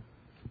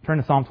 Turn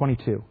to Psalm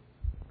 22.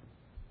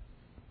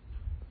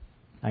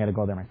 I got to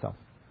go there myself.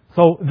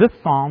 So this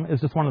psalm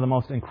is just one of the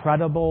most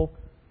incredible,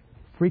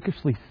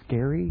 freakishly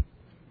scary,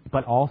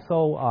 but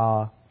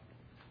also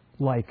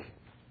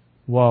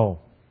whoa,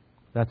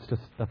 that's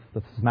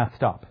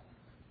messed up.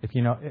 If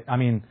you know,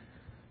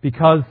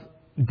 because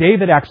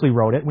David actually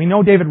wrote it. We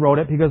know David wrote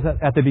it because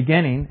at the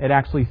beginning it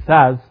actually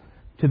says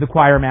to the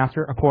choir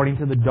master, according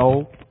to the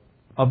doe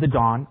of the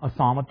dawn, a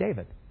psalm of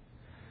David.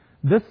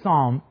 This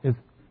psalm is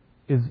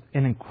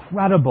an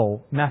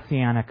incredible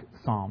messianic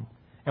psalm.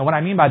 And what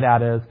I mean by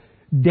that is,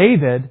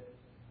 David,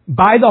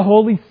 by the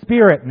Holy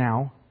Spirit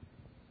now,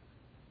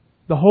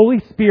 the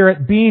Holy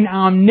Spirit being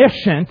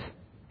omniscient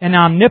and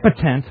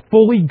omnipotent,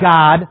 fully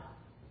God,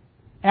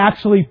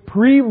 actually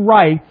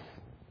pre-writes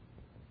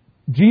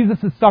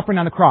Jesus' suffering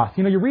on the cross.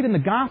 You read in the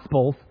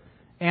Gospels,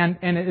 and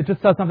it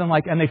just says something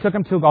like, and they took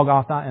Him to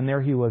Golgotha, and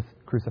there He was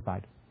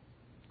crucified.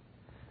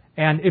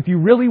 And if you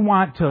really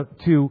want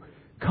to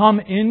come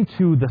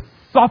into the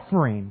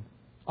suffering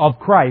of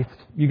Christ,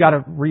 you got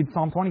to read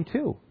Psalm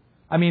 22.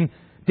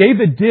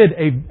 David did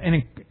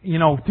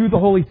through the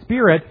Holy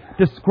Spirit,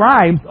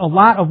 describes a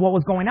lot of what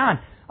was going on.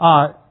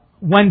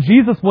 When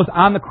Jesus was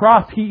on the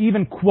cross, He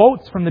even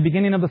quotes from the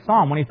beginning of the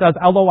psalm when He says,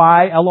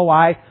 Eloi,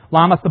 Eloi,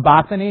 lama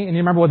sabachthani. And you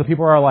remember what the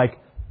people are like,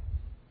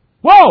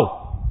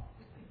 whoa!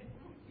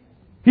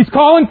 He's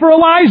calling for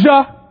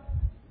Elijah.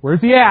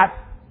 Where's he at?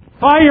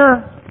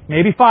 Fire!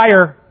 Maybe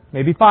fire.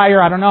 Maybe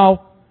fire. I don't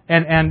know.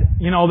 And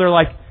they're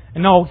like,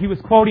 no, he was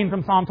quoting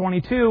from Psalm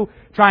 22,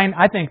 trying,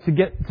 I think, to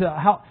get to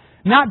help,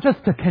 not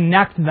just to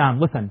connect them.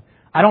 Listen,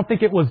 I don't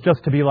think it was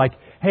just to be like,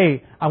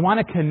 hey, I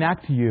want to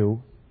connect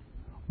you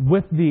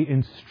with the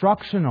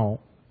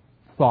instructional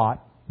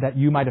thought that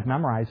you might have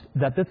memorized,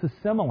 that this is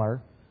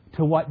similar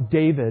to what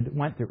David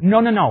went through.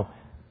 No.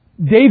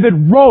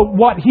 David wrote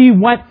what he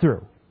went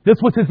through. This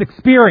was his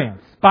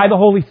experience by the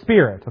Holy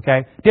Spirit,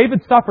 okay?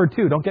 David suffered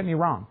too, don't get me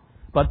wrong.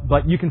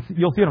 But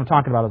you'll see what I'm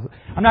talking about.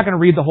 I'm not going to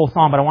read the whole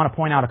psalm, but I want to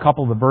point out a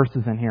couple of the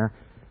verses in here.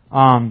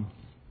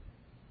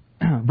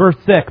 Verse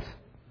 6.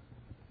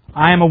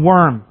 I am a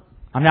worm.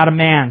 I'm not a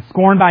man.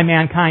 Scorned by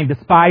mankind.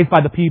 Despised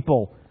by the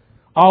people.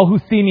 All who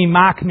see me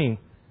mock me.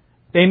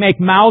 They make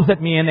mouths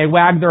at me and they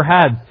wag their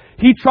heads.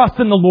 He trusts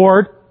in the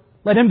Lord.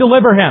 Let Him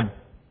deliver him.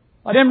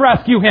 Let Him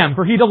rescue him,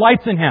 for He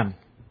delights in him.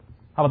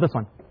 How about this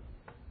one?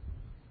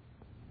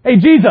 Hey,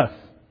 Jesus,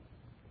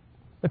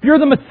 if you're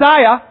the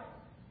Messiah,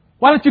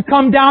 why don't you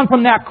come down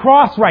from that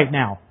cross right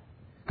now?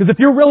 Because if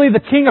you're really the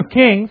King of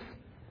Kings,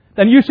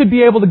 then you should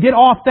be able to get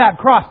off that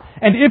cross.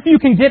 And if you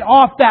can get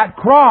off that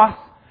cross,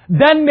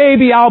 then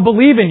maybe I'll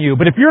believe in you.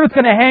 But if you're just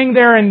going to hang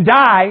there and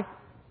die,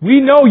 we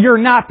know you're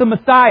not the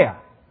Messiah.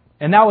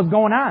 And that was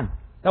going on.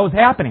 That was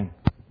happening.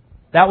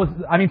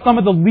 Some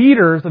of the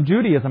leaders of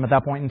Judaism at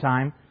that point in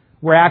time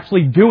were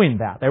actually doing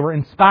that. They were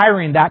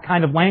inspiring that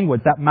kind of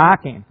language, that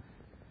mocking.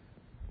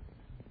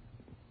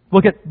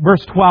 Look at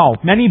verse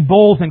 12. Many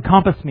bulls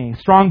encompass me.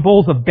 Strong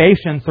bulls of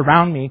Bashan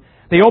surround me.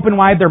 They open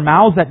wide their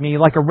mouths at me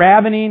like a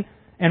ravening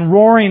and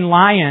roaring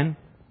lion.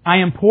 I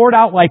am poured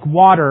out like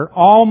water.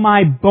 All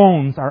my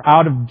bones are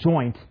out of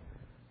joint.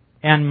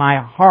 And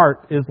my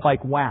heart is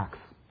like wax.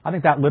 I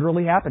think that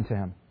literally happened to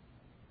him.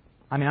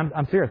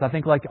 I'm serious. I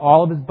think like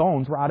all of his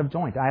bones were out of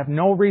joint. I have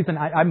no reason.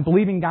 I'm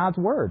believing God's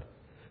Word.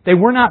 They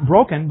were not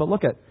broken, but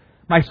look at,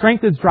 my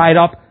strength is dried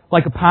up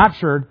like a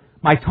potsherd.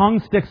 My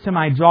tongue sticks to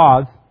my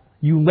jaws.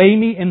 You lay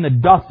me in the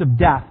dust of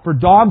death. For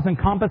dogs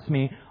encompass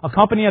me. A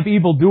company of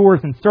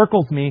evildoers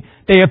encircles me.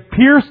 They have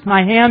pierced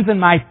my hands and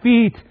my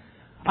feet.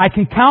 I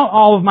can count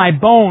all of my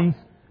bones.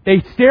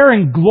 They stare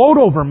and gloat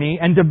over me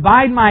and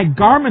divide my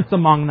garments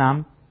among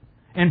them.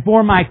 And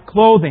for my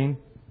clothing,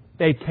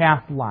 they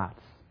cast lots.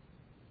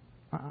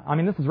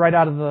 This is right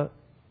out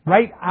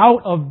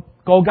of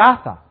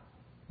Golgotha.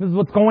 This is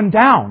what's going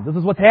down. This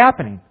is what's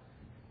happening.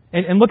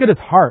 And look at His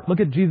heart.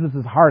 Look at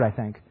Jesus' heart, I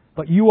think.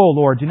 But you, O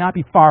Lord, do not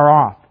be far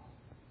off.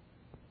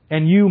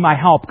 And you, my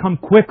help, come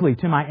quickly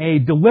to my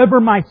aid. Deliver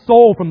my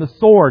soul from the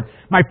sword,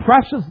 my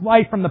precious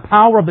life from the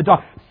power of the dog.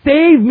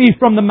 Save me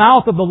from the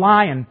mouth of the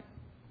lion.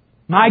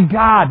 My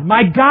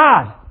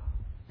God,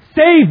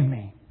 save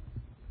me.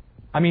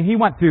 He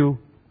went through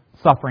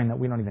suffering that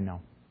we don't even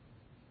know.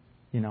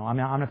 I'm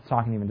not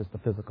talking even just the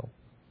physical,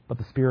 but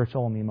the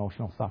spiritual and the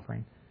emotional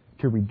suffering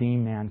to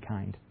redeem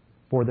mankind.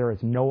 For there is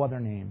no other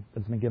name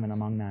that's been given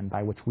among men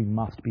by which we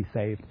must be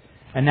saved.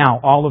 And now,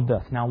 all of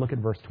this. Now look at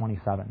verse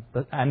 27.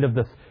 The end of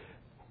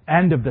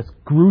this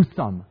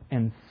gruesome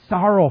and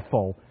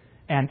sorrowful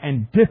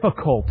and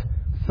difficult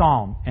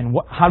psalm. And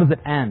how does it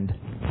end?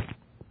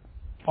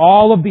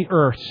 All of the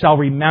earth shall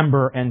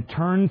remember and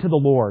turn to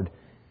the Lord.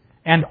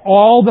 And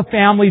all the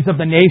families of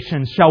the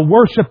nations shall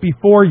worship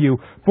before you,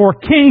 for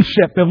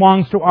kingship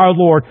belongs to our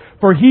Lord,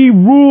 for He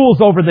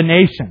rules over the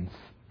nations.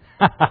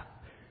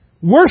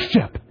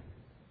 Worship.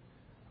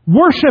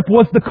 Worship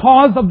was the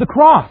cause of the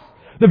cross.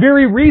 The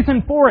very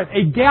reason for it,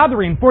 a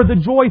gathering for the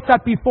joy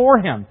set before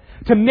Him.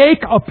 To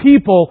make a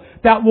people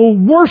that will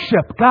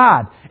worship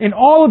God in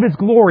all of His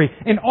glory,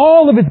 in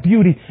all of His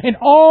beauty, in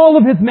all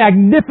of His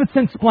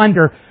magnificent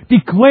splendor,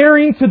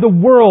 declaring to the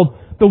world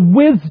the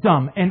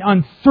wisdom and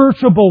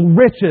unsearchable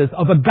riches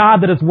of a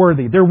God that is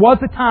worthy. There was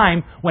a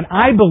time when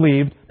I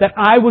believed that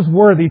I was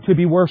worthy to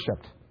be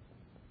worshipped.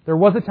 There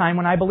was a time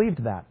when I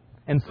believed that.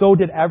 And so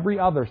did every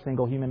other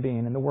single human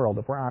being in the world,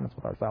 if we're honest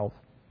with ourselves.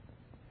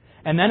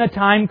 And then a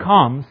time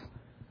comes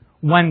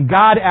when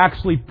God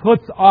actually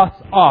puts us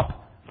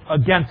up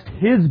against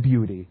His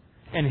beauty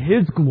and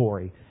His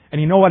glory.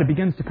 And you know what? It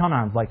begins to come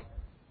on. It's like,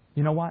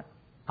 you know what?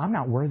 I'm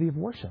not worthy of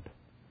worship.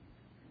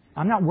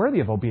 I'm not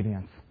worthy of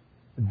obedience.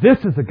 This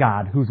is a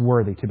God who's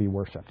worthy to be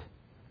worshipped.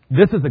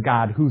 This is a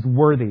God who's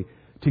worthy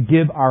to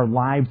give our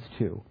lives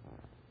to.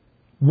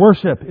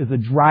 Worship is a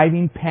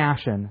driving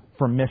passion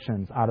for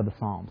missions out of the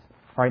Psalms.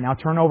 All right, now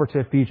turn over to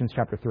Ephesians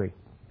chapter 3.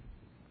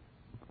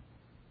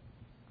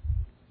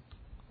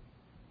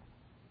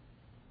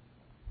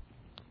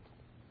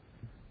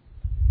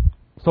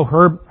 So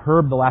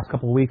Herb, the last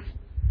couple of weeks,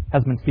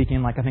 has been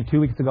speaking. I think 2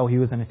 weeks ago he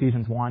was in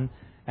Ephesians 1,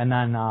 and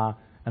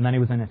then he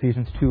was in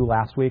Ephesians 2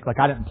 last week.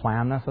 I didn't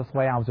plan this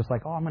way. I was just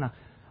like, I'm going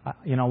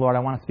to, Lord, I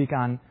want to speak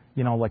on,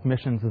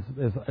 missions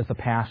is a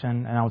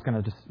passion, and I was going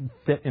to just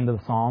fit into the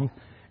Psalms.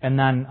 And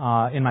then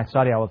in my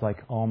study, I was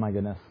like, oh my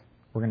goodness,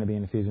 we're going to be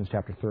in Ephesians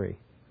chapter 3.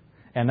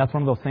 And that's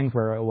one of those things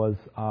where it was,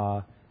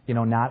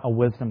 not a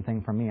wisdom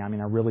thing from me. I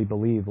really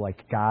believe,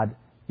 God,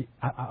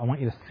 I want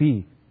you to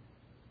see,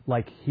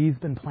 He's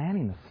been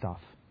planning this stuff.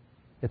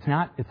 It's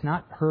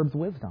not Herb's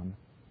wisdom.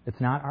 It's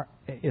not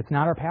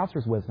our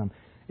pastor's wisdom.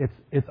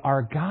 It's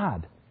our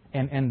God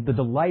and the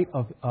delight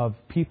of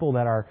people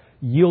that are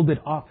yielded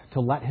up to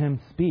let Him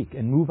speak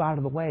and move out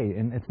of the way.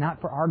 And it's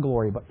not for our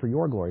glory, but for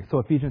your glory. So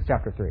Ephesians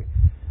chapter 3.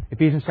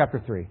 Ephesians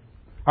chapter 3. All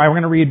right, we're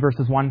going to read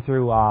verses 1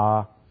 through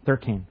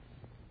 13.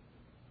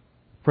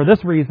 For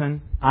this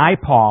reason, I,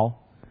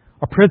 Paul,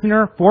 a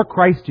prisoner for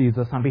Christ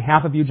Jesus on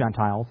behalf of you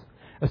Gentiles,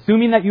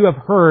 assuming that you have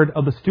heard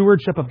of the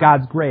stewardship of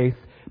God's grace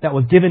that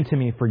was given to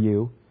me for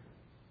you,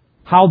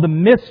 how the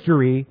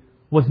mystery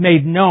was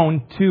made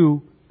known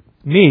to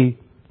me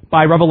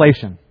by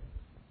revelation,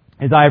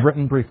 as I have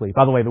written briefly.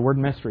 By the way, the word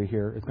mystery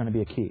here is going to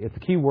be a key. It's a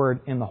key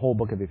word in the whole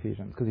book of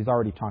Ephesians, because he's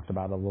already talked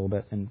about it a little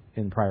bit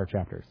in prior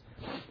chapters.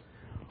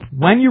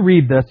 When you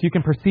read this, you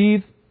can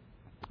perceive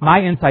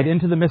my insight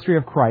into the mystery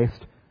of Christ,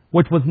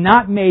 which was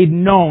not made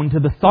known to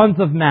the sons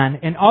of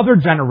men in other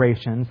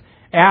generations,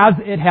 as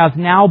it has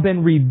now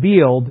been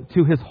revealed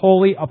to His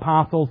holy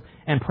apostles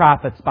and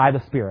prophets by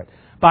the Spirit.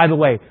 By the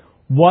way,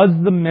 was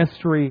the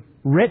mystery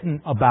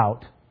written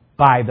about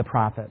by the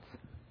prophets?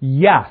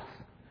 Yes.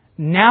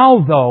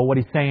 Now, though, what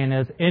he's saying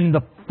is, in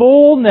the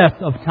fullness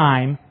of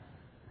time,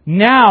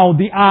 now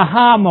the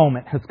aha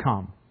moment has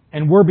come.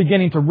 And we're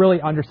beginning to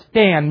really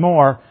understand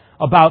more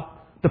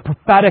about the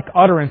prophetic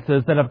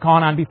utterances that have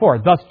gone on before.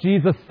 Thus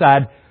Jesus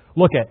said,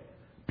 look it,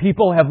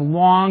 people have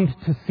longed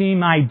to see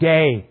my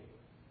day.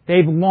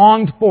 They've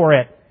longed for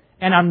it.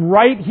 And I'm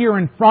right here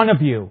in front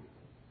of you.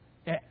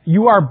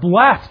 You are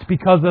blessed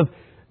because of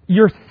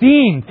you're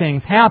seeing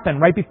things happen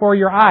right before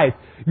your eyes.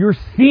 You're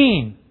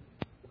seeing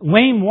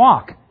lame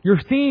walk.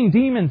 You're seeing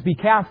demons be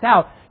cast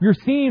out. You're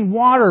seeing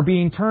water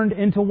being turned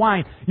into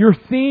wine. You're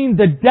seeing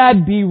the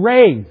dead be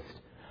raised.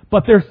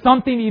 But there's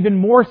something even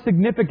more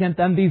significant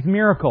than these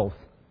miracles.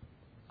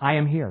 I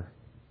am here,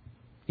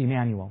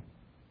 Emmanuel.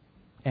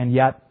 And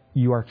yet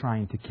you are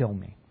trying to kill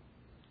me.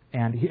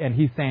 And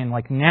he's saying,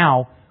 like,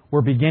 now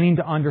we're beginning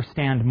to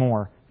understand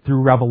more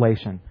through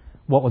revelation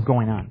what was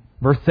going on.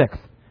 Verse 6.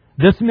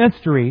 This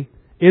mystery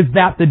is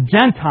that the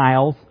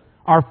Gentiles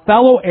are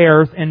fellow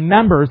heirs and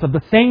members of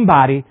the same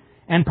body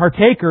and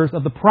partakers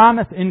of the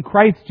promise in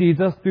Christ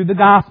Jesus through the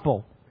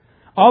gospel.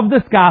 Of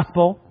this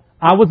gospel,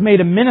 I was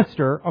made a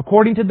minister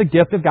according to the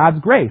gift of God's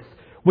grace,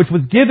 which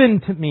was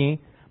given to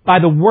me by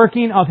the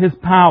working of His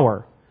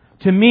power.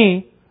 To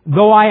me,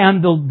 though I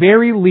am the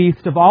very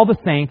least of all the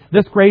saints,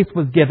 this grace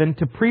was given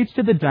to preach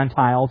to the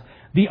Gentiles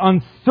the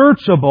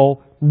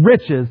unsearchable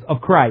riches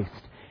of Christ,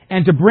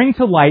 and to bring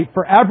to light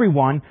for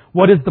everyone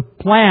what is the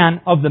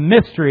plan of the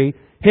mystery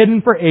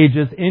hidden for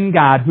ages in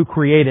God who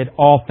created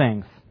all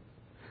things,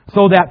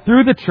 so that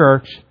through the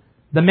church,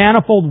 the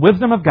manifold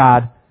wisdom of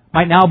God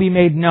might now be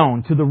made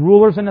known to the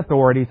rulers and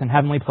authorities in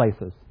heavenly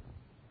places.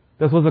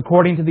 This was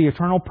according to the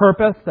eternal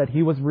purpose that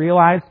He was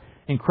realized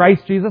in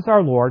Christ Jesus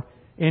our Lord,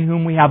 in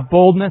whom we have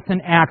boldness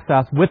and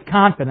access with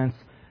confidence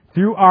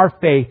through our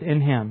faith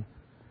in Him.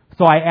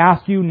 So I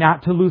ask you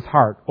not to lose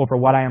heart over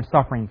what I am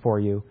suffering for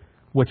you,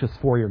 which is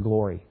for your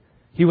glory.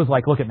 He was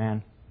like, look it,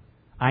 man,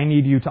 I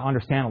need you to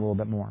understand a little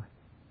bit more.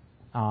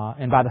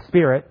 And by the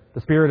Spirit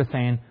is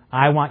saying,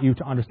 I want you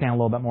to understand a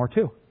little bit more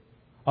too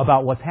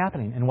about what's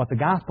happening and what the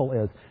gospel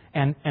is.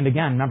 And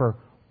again, remember,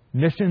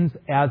 missions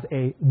as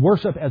a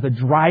worship as a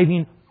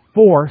driving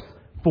force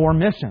for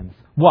missions.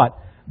 What?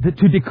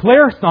 To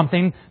declare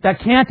something that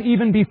can't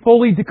even be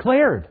fully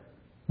declared.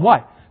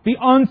 What? The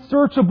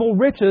unsearchable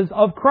riches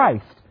of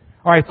Christ.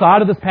 All right, so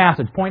out of this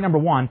passage, point number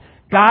 1,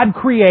 God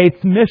creates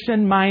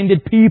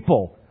mission-minded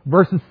people.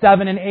 Verses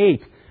 7 and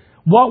 8.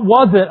 What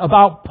was it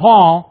about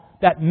Paul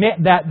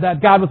that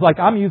God was like,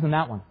 I'm using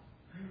that one?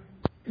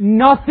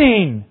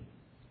 Nothing.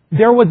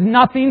 There was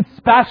nothing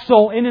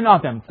special in and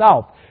of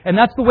Himself. And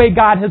that's the way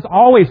God has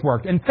always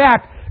worked. In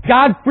fact,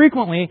 God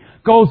frequently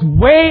goes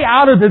way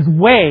out of His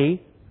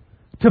way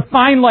to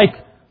find like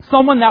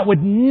someone that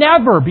would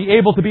never be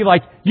able to be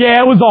like,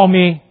 yeah, it was all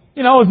me.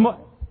 You know,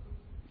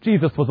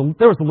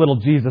 there was a little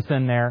Jesus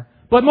in there,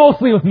 but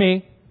mostly with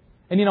me.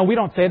 And you know, we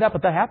don't say that,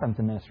 but that happens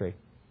in ministry.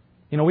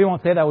 You know, we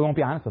won't say that, we won't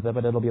be honest with it,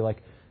 but it'll be like,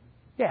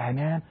 yeah,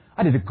 man,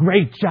 I did a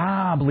great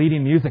job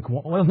leading music.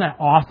 Wasn't that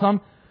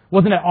awesome?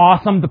 Wasn't it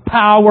awesome? The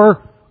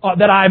power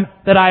that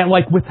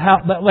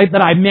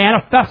I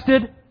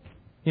manifested,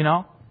 you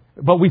know.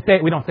 But we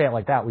don't say it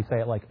like that. We say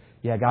it like,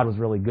 yeah, God was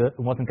really good.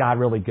 Wasn't God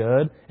really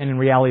good? And in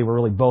reality, we're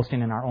really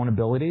boasting in our own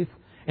abilities.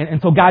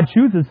 And so God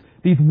chooses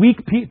these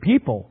weak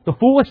people, the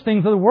foolish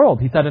things of the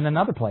world. He said in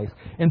another place.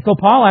 And so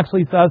Paul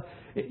actually says,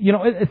 you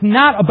know, it's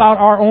not about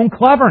our own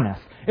cleverness.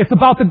 It's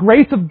about the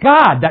grace of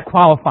God that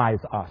qualifies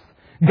us.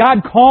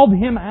 God called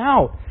him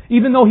out,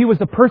 even though he was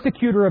the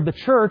persecutor of the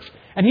church.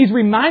 And He's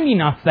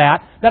reminding us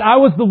that I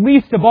was the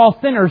least of all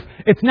sinners.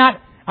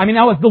 I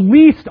was the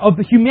least of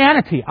the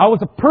humanity. I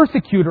was a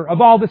persecutor of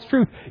all this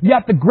truth.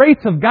 Yet the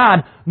grace of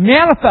God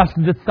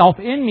manifested itself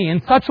in me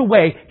in such a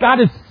way.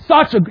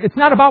 It's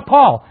not about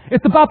Paul.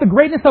 It's about the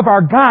greatness of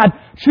our God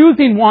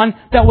choosing one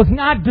that was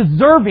not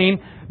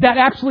deserving, that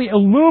actually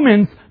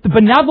illumines the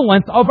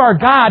benevolence of our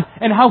God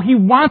and how He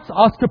wants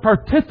us to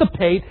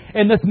participate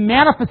in this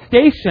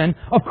manifestation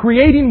of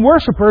creating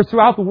worshipers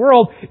throughout the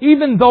world,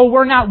 even though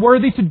we're not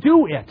worthy to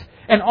do it.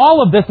 And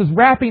all of this is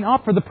wrapping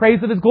up for the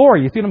praise of His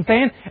glory. You see what I'm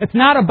saying? It's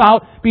not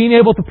about being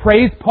able to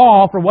praise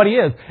Paul for what he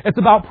is. It's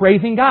about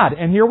praising God.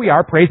 And here we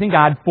are praising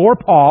God for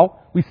Paul.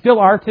 We still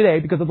are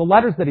today because of the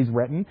letters that he's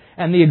written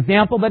and the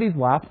example that he's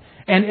left.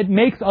 And it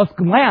makes us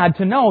glad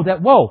to know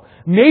that, whoa,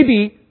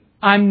 maybe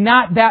I'm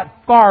not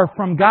that far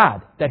from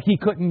God, that He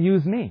couldn't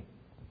use me.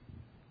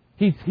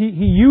 He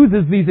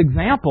uses these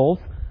examples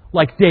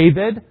like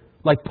David,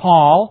 like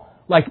Paul,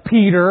 like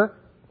Peter,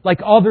 like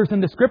others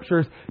in the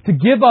Scriptures, to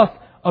give us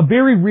a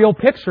very real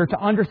picture to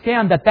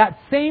understand that that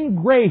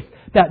same grace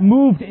that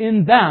moved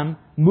in them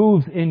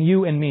moves in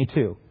you and me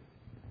too.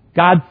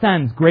 God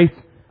sends grace.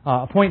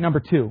 Point number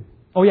 2.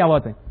 Oh yeah,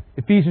 what was it?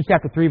 Ephesians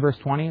chapter 3, verse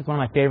 20 is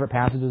one of my favorite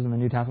passages in the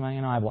New Testament.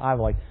 You know, I have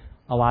like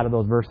a lot of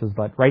those verses,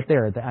 but right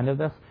there at the end of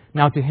this.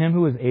 Now to Him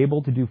who is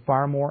able to do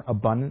far more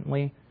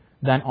abundantly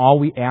than all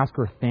we ask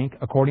or think,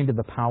 according to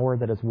the power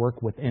that is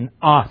worked within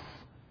us.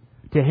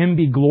 To Him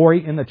be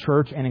glory in the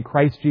church and in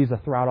Christ Jesus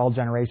throughout all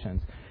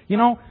generations. You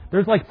know,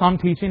 there's like some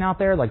teaching out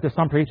there, like there's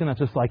some preaching that's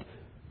just like,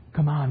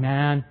 come on,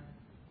 man.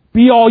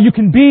 Be all you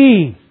can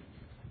be.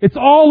 It's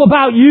all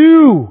about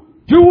you.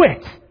 Do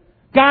it.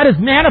 God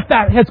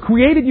has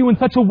created you in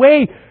such a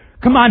way.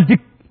 Come on,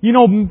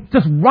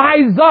 just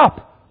rise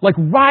up. Like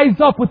rise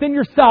up within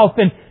yourself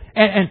and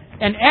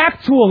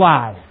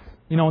actualize.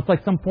 You know, it's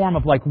like some form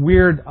of like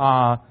weird,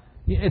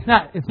 it's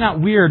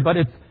not weird, but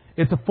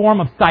it's a form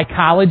of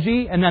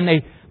psychology, and then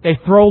they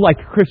throw like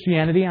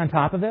Christianity on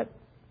top of it.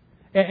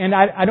 And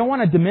I don't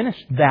want to diminish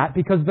that,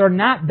 because they're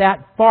not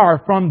that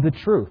far from the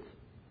truth.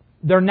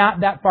 They're not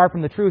that far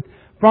from the truth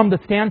from the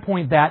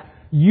standpoint that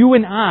you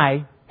and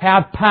I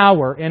have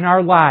power in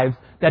our lives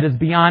that is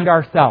beyond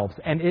ourselves,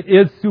 and it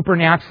is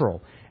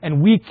supernatural.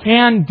 And we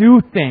can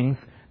do things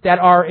that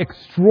are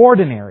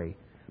extraordinary.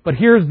 But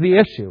here's the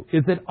issue.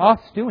 Is it us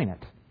doing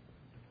it?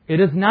 It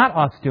is not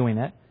us doing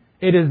it.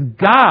 It is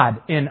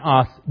God in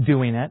us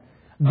doing it.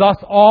 Thus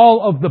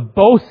all of the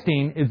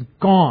boasting is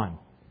gone.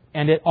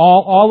 And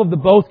all of the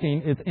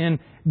boasting is in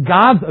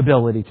God's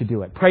ability to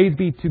do it. Praise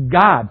be to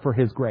God for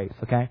His grace.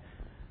 Okay.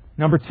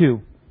 Number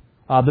 2,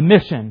 the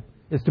mission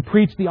is to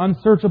preach the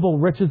unsearchable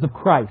riches of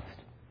Christ.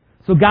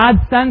 So God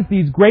sends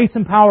these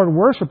grace-empowered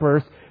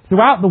worshipers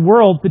throughout the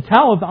world to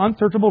tell of the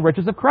unsearchable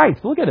riches of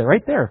Christ. Look at it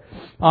right there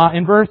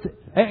in verse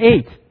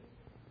 8.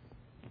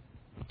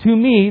 To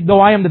me, though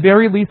I am the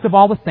very least of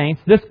all the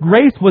saints, this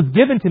grace was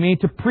given to me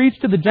to preach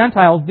to the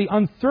Gentiles the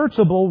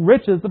unsearchable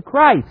riches of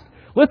Christ.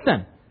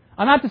 Listen,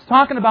 I'm not just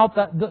talking about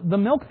the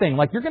milk thing.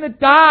 Like, you're going to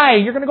die.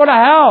 You're going to go to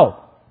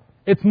hell.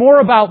 It's more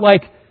about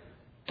like,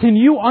 can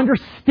you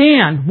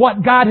understand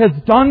what God has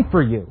done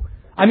for you?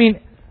 I mean,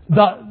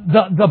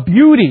 the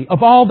beauty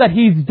of all that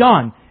He's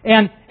done.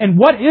 And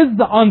what is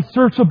the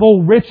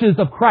unsearchable riches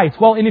of Christ?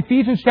 Well, in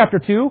Ephesians chapter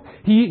 2,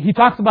 he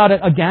talks about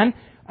it again.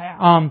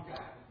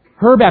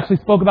 Herb actually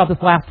spoke about this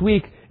last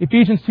week.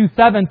 Ephesians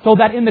 2:7, so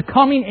that in the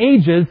coming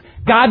ages,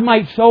 God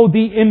might show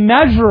the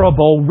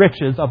immeasurable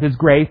riches of His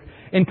grace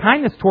and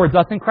kindness towards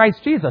us in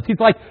Christ Jesus. He's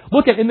like,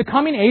 look in the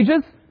coming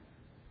ages,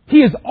 He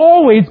is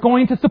always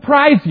going to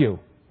surprise you.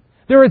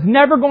 There is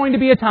never going to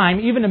be a time,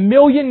 even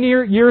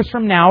 1,000,000 years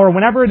from now, or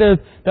whenever it is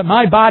that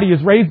my body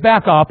is raised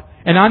back up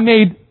and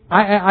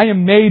I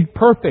am made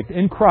perfect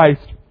in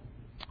Christ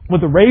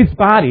with a raised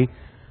body.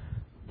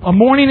 A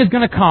morning is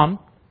going to come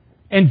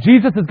and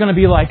Jesus is going to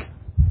be like,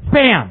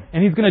 bam!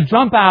 And He's going to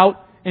jump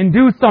out and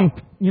do some,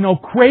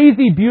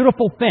 crazy,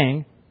 beautiful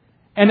thing.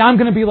 And I'm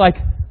going to be like,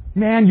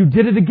 man, you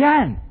did it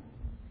again.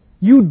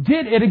 You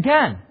did it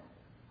again.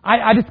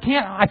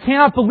 I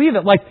cannot believe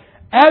it. Like,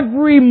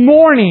 every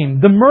morning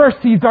the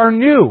mercies are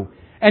new.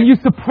 And you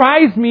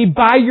surprised me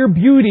by your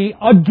beauty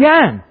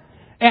again.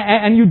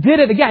 And you did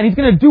it again. He's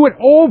going to do it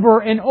over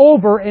and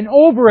over and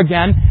over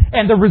again.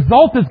 And the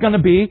result is going to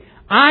be,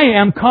 I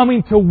am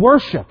coming to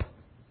worship.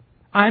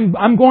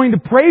 I'm going to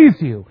praise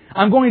you.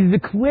 I'm going to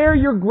declare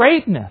your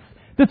greatness.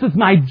 This is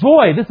my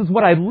joy. This is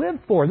what I live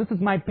for. This is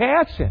my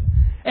passion.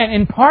 And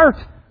in part,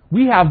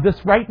 we have this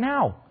right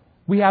now.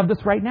 We have this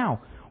right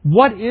now.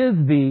 What is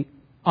the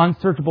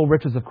unsearchable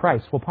riches of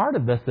Christ? Well, part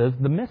of this is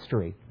the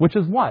mystery, which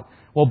is what?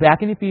 Well,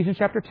 back in Ephesians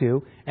chapter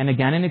 2 and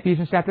again in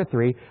Ephesians chapter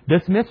 3,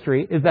 this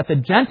mystery is that the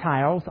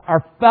Gentiles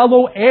are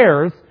fellow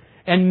heirs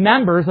and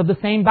members of the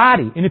same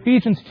body. In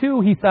Ephesians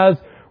 2, he says,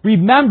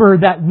 remember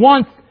that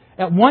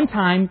at one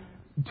time,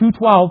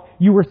 2:12,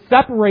 you were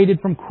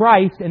separated from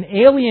Christ and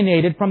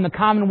alienated from the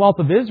commonwealth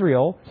of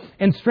Israel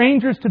and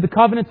strangers to the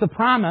covenants of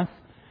promise.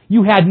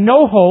 You had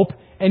no hope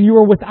and you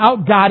were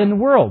without God in the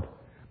world.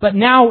 But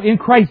now in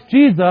Christ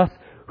Jesus,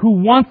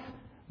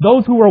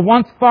 those who were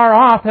once far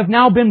off have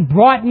now been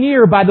brought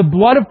near by the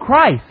blood of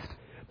Christ.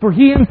 For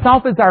He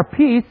Himself is our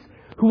peace,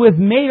 who has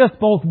made us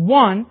both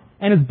one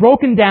and has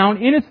broken down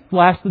in His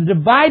flesh the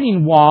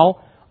dividing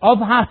wall of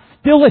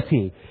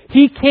hostility.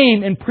 He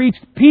came and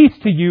preached peace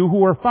to you who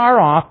were far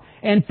off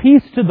and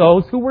peace to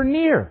those who were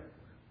near.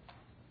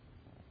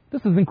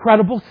 This is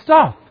incredible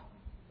stuff.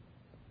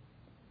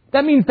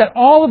 That means that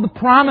all of the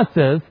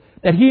promises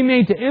that He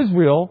made to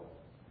Israel,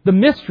 the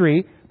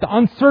mystery, the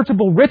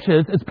unsearchable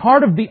riches, is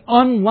part of the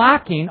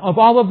unlocking of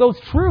all of those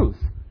truths.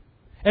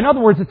 In other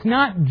words, it's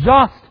not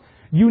just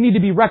you need to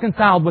be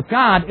reconciled with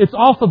God, it's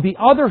also the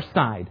other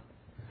side.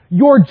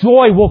 Your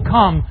joy will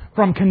come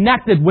from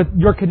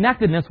your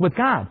connectedness with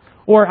God.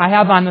 Or I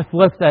have on this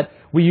list that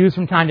we use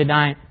from time to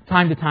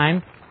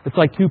time. It's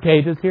like 2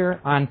 pages here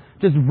on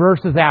just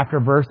verses after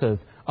verses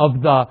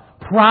of the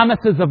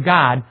promises of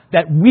God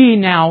that we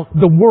now,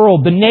 the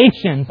world, the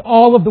nations,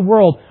 all of the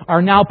world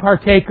are now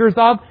partakers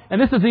of.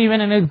 And this isn't even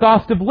an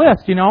exhaustive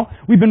list, you know.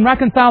 We've been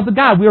reconciled to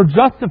God. We are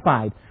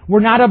justified. We're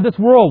not of this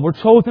world. We're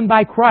chosen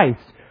by Christ.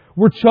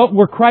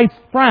 We're Christ's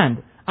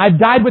friend. I've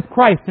died with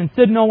Christ and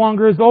sin no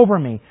longer is over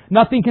me.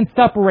 Nothing can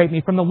separate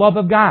me from the love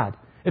of God.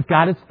 If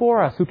God is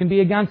for us, who can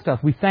be against us?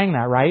 We sang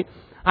that, right?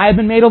 I have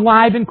been made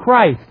alive in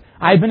Christ.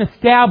 I have been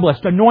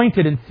established,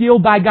 anointed, and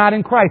sealed by God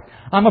in Christ.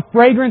 I'm a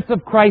fragrance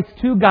of Christ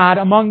to God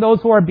among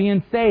those who are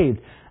being saved.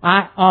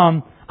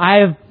 I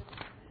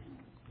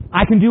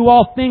can do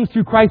all things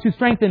through Christ who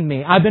strengthened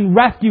me. I've been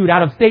rescued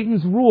out of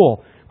Satan's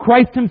rule.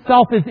 Christ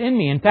Himself is in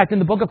me. In fact, in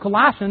the book of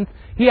Colossians,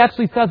 he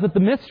actually says that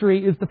the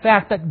mystery is the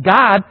fact that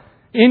God,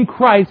 in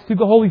Christ, through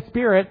the Holy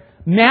Spirit,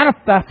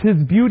 manifests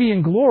His beauty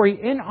and glory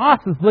in us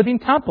as living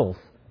temples.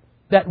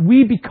 That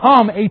we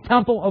become a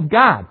temple of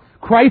God.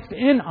 Christ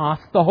in us,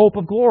 the hope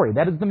of glory.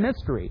 That is the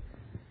mystery.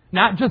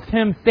 Not just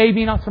Him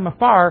saving us from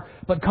afar,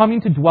 but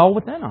coming to dwell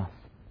within us.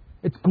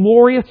 It's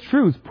glorious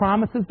truths,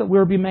 promises that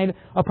we'll be made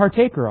a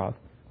partaker of.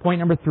 Point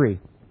number 3.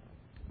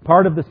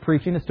 Part of this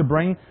preaching is to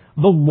bring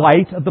the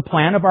light of the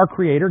plan of our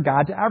Creator,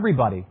 God, to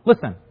everybody.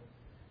 Listen,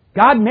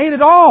 God made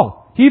it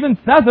all. He even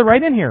says it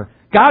right in here.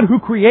 God who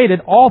created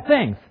all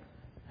things.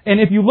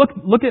 And if you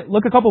look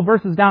a couple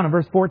verses down in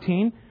verse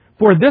 14,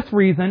 for this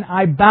reason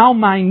I bow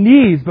my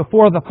knees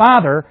before the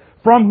Father,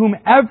 from whom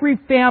every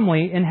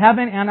family in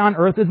heaven and on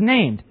earth is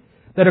named.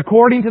 That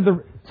according to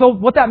the... So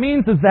what that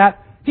means is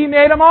that He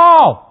made them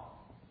all.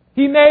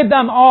 He made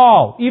them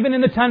all, even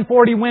in the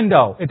 1040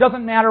 window. It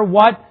doesn't matter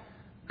what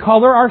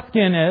color our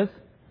skin is.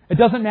 It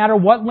doesn't matter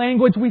what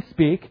language we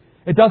speak.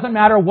 It doesn't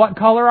matter what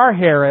color our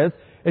hair is.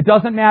 It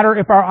doesn't matter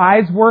if our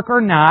eyes work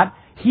or not.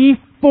 He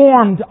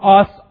formed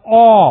us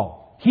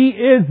all. He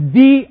is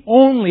the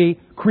only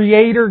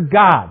Creator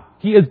God.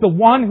 He is the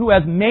one who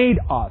has made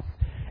us.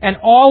 And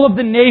all of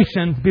the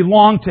nations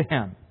belong to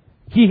Him.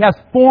 He has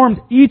formed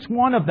each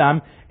one of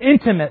them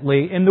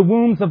intimately in the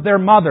wombs of their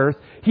mothers.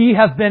 He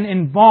has been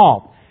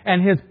involved.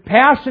 And His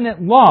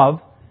passionate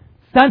love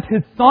sent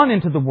His Son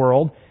into the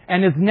world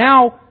and is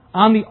now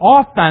on the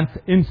offense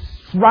in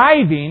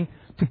striving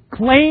to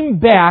claim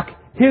back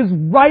His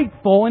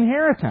rightful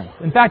inheritance.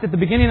 In fact, at the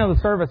beginning of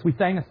the service, we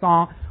sang a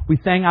song. We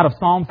sang out of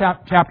Psalm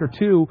chapter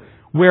 2,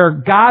 where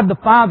God the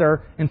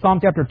Father, in Psalm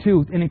chapter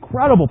 2, an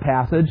incredible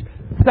passage,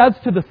 says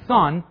to the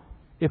Son,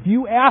 if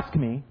you ask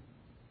me,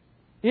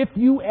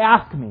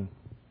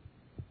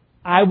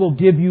 I will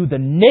give you the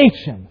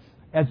nations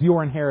as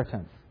your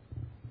inheritance.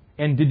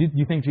 And do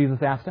you think Jesus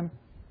asked Him?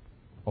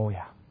 Oh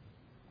yeah.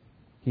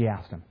 He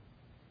asked Him.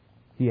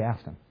 He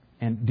asked Him.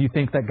 And do you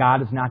think that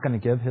God is not going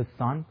to give His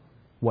Son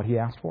what He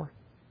asked for?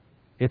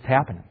 It's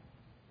happening.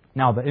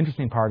 Now, the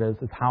interesting part is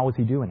how is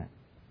He doing it?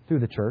 Through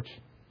the church.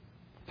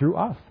 Through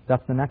us.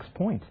 That's the next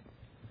point.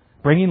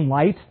 Bringing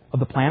light of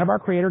the plan of our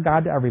Creator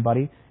God to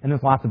everybody. And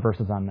there's lots of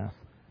verses on this.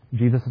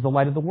 Jesus is the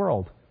light of the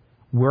world.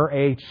 We're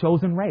a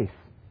chosen race.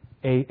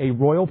 A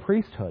royal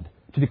priesthood.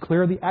 To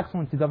declare the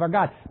excellencies of our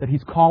God. That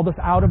He's called us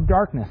out of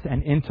darkness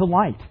and into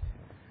light.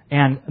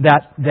 And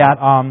that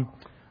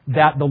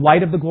the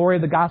light of the glory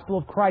of the gospel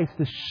of Christ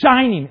is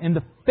shining in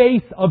the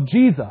face of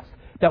Jesus.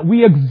 That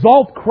we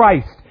exalt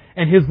Christ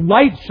and His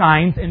light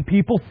shines and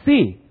people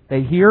see.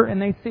 They hear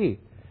and they see.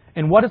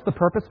 And what is the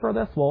purpose for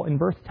this? Well, in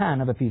verse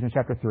 10 of Ephesians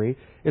chapter 3,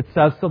 it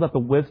says, so that the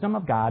wisdom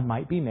of God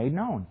might be made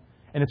known.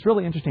 And it's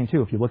really interesting,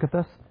 too, if you look at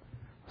this.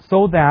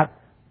 So that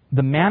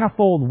the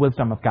manifold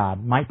wisdom of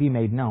God might be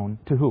made known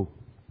to who?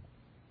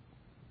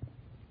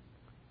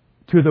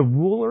 To the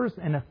rulers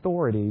and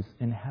authorities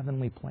in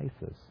heavenly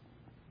places.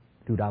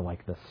 Dude, I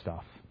like this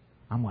stuff.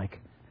 I like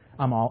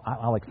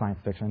science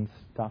fiction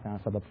stuff, and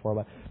I've said that before,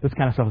 but this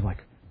kind of stuff is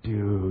like,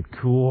 dude,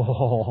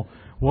 cool.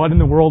 What in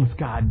the world is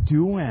God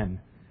doing?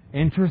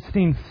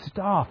 Interesting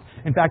stuff.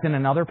 In fact, in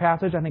another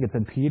passage, I think it's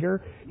in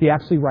Peter, he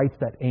actually writes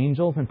that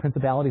angels and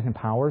principalities and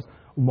powers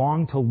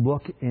long to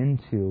look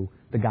into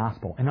the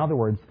gospel. In other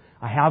words,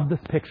 I have this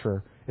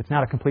picture. It's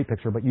not a complete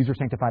picture, but use your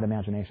sanctified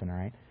imagination, all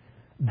right?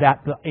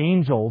 That the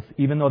angels,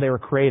 even though they were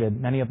created,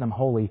 many of them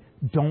holy,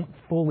 don't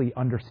fully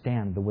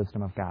understand the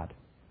wisdom of God.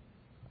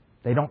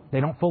 They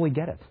don't fully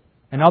get it.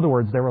 In other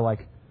words, they were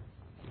like,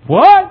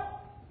 what?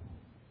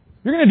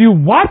 You're going to do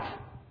what?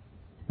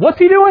 What's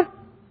He doing?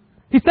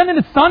 He's sending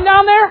His Son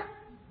down there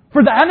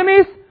for the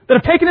enemies that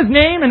have taken His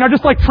name and are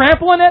just like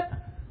trampling it?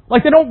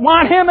 Like they don't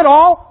want Him at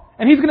all?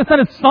 And He's going to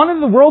send His Son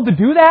into the world to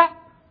do that?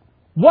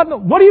 What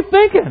are you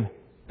thinking?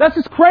 That's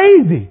just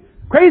crazy.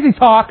 Crazy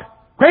talk.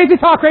 Crazy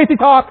talk, crazy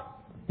talk.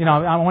 You know,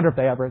 I wonder if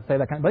they ever say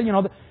that kind of... But, you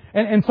know,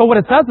 and so what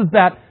it says is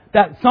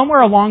that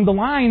somewhere along the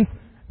lines,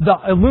 the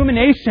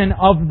illumination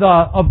of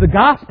the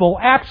gospel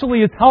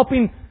actually is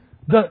helping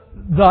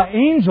the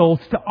angels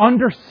to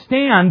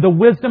understand the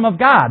wisdom of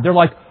God. They're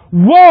like,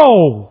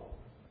 whoa!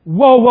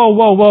 Whoa, whoa,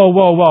 whoa, whoa,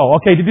 whoa, whoa.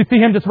 Okay, did you see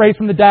Him just raised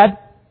from the dead?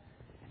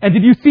 And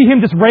did you see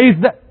Him just raise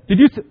that? Did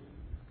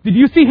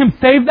you see Him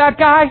save that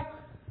guy?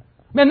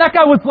 Man, that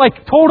guy was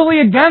like totally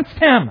against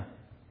Him.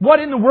 What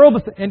in the world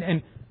is...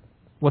 And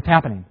what's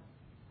happening?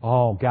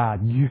 Oh,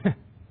 God, you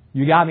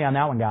got me on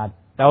that one, God.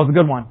 That was a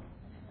good one.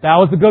 That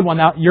was a good one.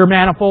 Now, your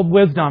manifold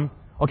wisdom.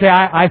 Okay,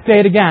 I say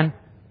it again.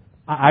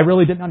 I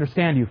really didn't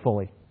understand you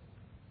fully.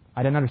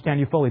 I didn't understand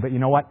you fully, but you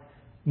know what?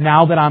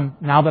 Now that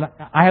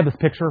I have this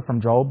picture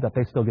from Job that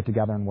they still get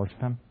together and worship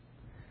Him,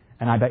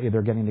 and I bet you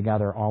they're getting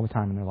together all the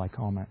time, and they're like,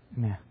 "Oh man,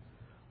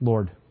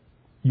 Lord,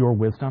 your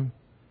wisdom,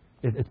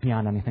 it's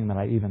beyond anything that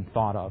I even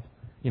thought of."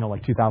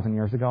 Like 2,000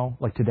 years ago,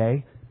 like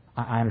today,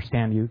 I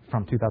understand you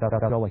from 2,000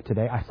 years ago. Like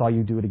today, I saw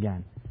you do it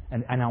again,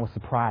 and I was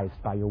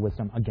surprised by your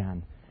wisdom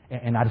again,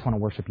 and I just want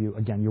to worship you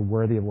again. You're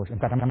worthy of worship. In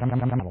fact,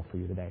 I'm for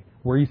you today.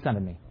 Where are you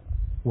sending me?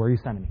 Where are you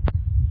sending me?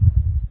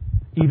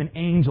 Even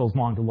angels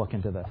long to look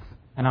into this.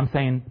 And I'm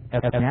saying,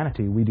 as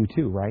humanity, we do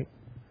too, right?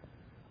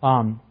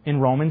 In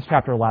Romans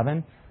chapter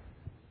 11,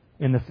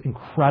 in this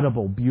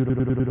incredible,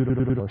 beautiful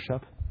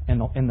worship,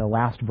 in the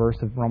last verse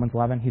of Romans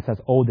 11, he says,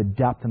 "Oh, the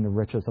depth and the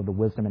riches of the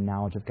wisdom and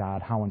knowledge of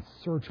God, how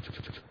unsearchable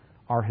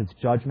are His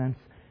judgments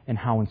and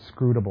how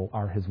inscrutable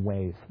are His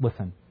ways."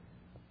 Listen,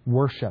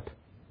 worship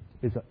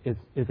is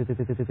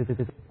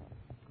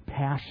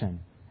passion,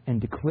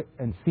 and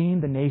seeing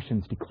the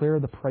nations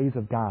declare the praise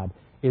of God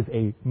is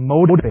a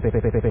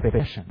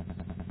motivation.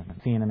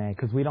 CNMA,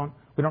 because we don't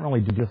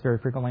really do this very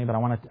frequently, but I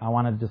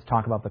want to just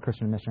talk about the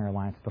Christian Missionary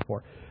Alliance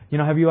before.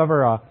 Have you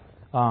ever talked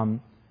to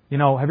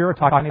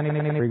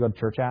anybody where you go to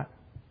church at?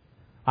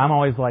 I'm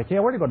always like,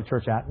 yeah, where do you go to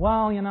church at?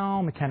 Well,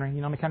 McHenry.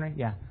 You know McHenry?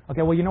 Yeah.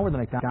 Okay, well, where the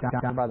McDonald's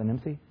down by the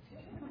Nimsey?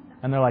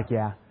 And they're like,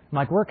 yeah. I'm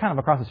like, we're kind of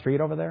across the street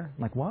over there.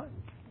 I'm like, what?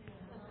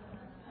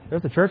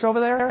 There's a church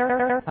over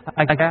there?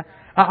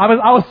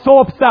 I was so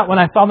upset when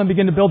I saw them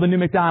begin to build a new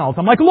McDonald's.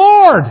 I'm like,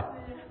 Lord!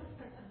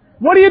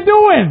 What are you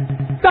doing?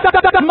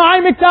 My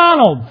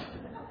McDonald's.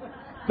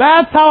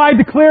 That's how I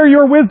declare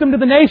your wisdom to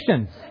the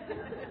nations.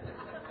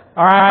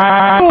 All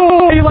right.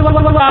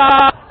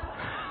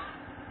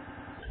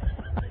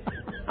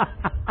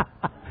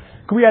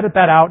 Can we edit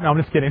that out? No, I'm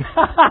just kidding.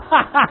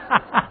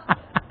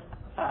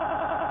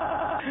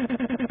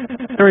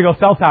 There we go.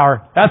 Cell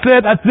tower. That's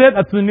it. That's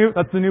the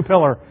new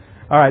pillar.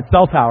 All right.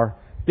 Cell tower.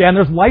 Yeah, and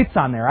there's lights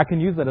on there. I can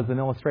use that as an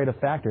illustrative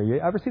factor. You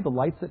ever see the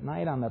lights at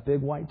night on that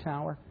big white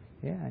tower?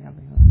 Yeah.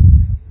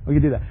 We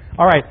can do that.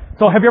 All right.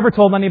 So have you ever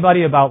told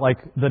anybody about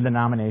the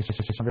denomination?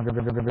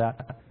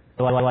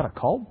 Like a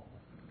cult?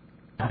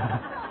 No,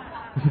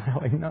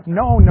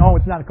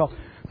 it's not a cult.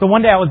 So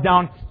one day I was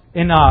down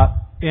in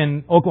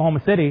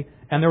Oklahoma City,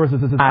 and there was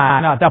this.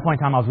 At that point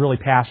in time, I was really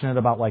passionate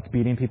about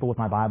beating people with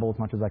my Bible as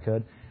much as I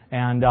could,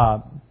 and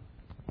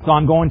so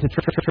I'm going to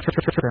church.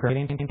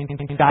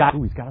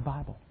 Ooh, he's got a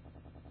Bible.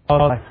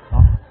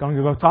 Going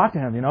to go talk to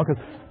him, because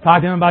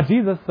talk to him about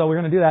Jesus. So we're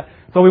going to do that.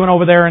 So we went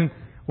over there and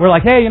we're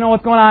like, hey,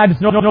 what's going on? I just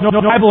no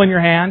Bible in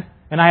your hand.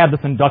 And I had this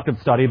inductive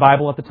study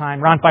Bible at the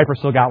time. Ron Pfeiffer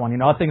still got one.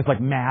 That thing is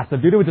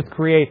massive. Dude, it would just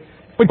create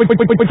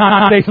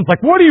connotations.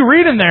 What are you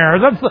reading there?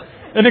 That's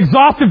an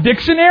exhaustive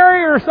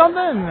dictionary or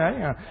something?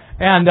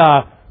 And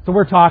so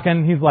we're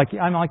talking. He's like,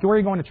 I'm like, where are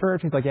you going to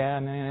church? He's like, yeah.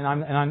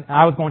 And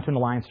I was going to an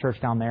Alliance church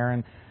down there.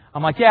 And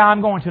I'm like, yeah,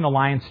 I'm going to an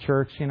Alliance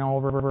church. We have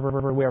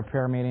a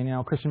prayer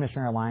meeting. Christian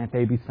Missionary Alliance,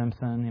 A.B.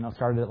 Simpson.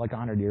 Started it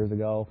 100 years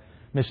ago.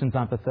 Missions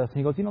emphasis. And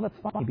he goes, that's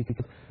funny because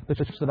the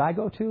church that I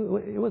go to,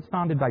 it was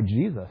founded by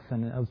Jesus.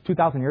 And it was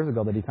 2,000 years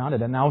ago that he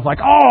founded it. And I was like,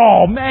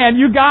 oh, man,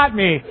 you got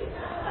me.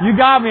 You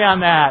got me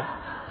on that.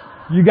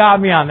 You got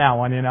me on that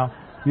one,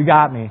 You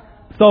got me.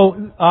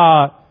 So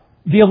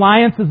the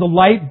Alliance is a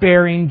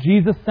light-bearing,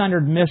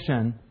 Jesus-centered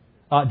mission,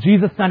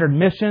 Jesus-centered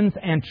missions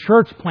and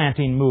church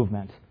planting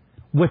movement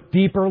with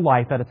deeper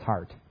life at its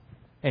heart.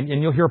 And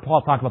you'll hear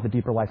Paul talk about the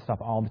deeper life stuff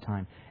all the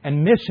time.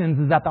 And missions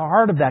is at the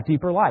heart of that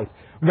deeper life.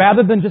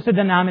 Rather than just a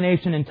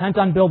denomination intent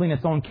on building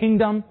its own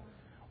kingdom,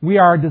 we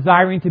are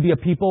desiring to be a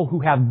people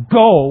who have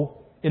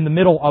go in the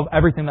middle of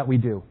everything that we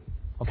do.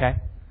 Okay?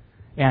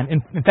 And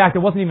in fact, it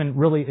wasn't even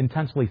really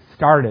intentionally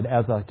started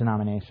as a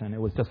denomination.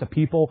 It was just a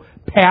people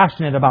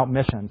passionate about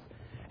missions.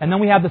 And then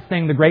we have this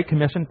thing, the Great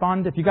Commission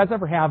Fund. If you guys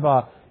ever have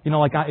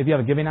if you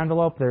have a giving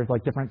envelope, there's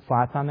different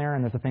slots on there,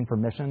 and there's a thing for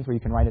missions where you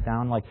can write it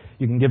down,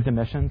 you can give to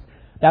missions.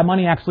 That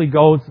money actually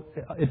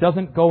it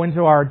doesn't go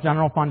into our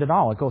general fund at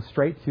all. It goes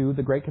straight to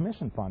the Great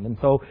Commission Fund. And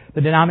so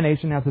the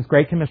denomination has this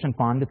Great Commission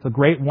Fund. It's a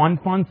great one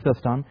fund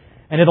system,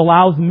 and it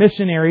allows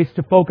missionaries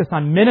to focus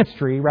on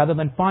ministry rather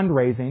than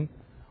fundraising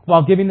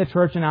while giving the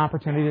church an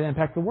opportunity to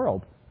impact the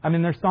world. I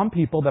mean, there's some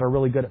people that are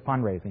really good at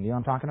fundraising. You know what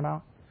I'm talking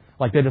about?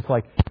 They just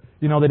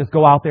they just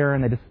go out there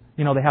and they just,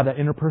 they have that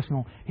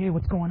interpersonal, hey,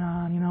 what's going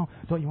on?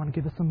 Don't you want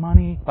to give us some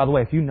money? By the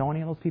way, if you know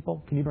any of those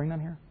people, can you bring them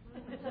here?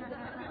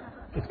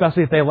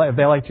 Especially if they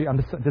like you.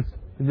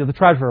 The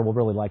treasurer will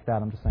really like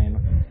that. I'm just saying,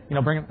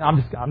 bring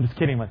them. I'm just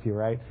kidding with you,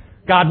 right?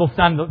 God will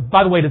send.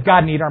 By the way, does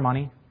God need our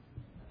money?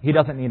 He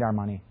doesn't need our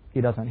money.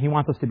 He doesn't. He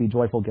wants us to be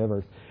joyful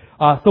givers.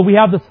 So we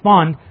have this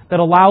fund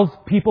that allows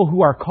people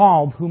who are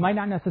called, who might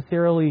not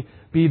necessarily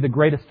be the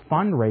greatest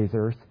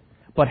fundraisers,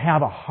 but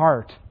have a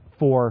heart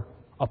for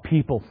a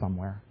people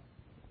somewhere,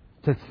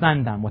 to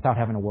send them without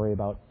having to worry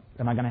about,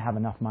 am I going to have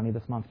enough money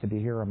this month to be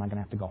here, or am I going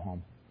to have to go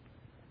home?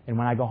 And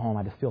when I go home,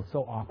 I just feel so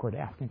awkward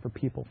asking for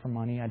people for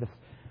money.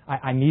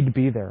 I need to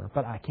be there,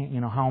 but I can't,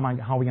 how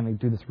are we going to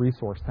do this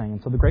resource thing?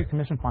 And so the Great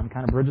Commission Fund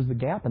kind of bridges the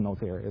gap in those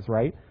areas,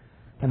 right?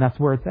 And that's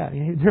where it's at.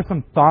 Here's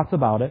some thoughts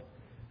about it.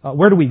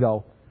 Where do we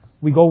go?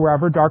 We go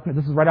wherever darkness,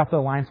 this is right off the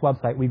Alliance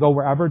website, we go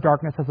wherever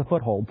darkness has a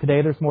foothold.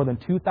 Today there's more than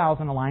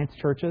 2,000 Alliance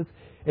churches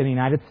in the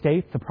United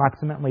States,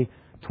 approximately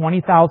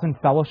 20,000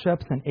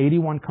 fellowships in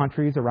 81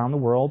 countries around the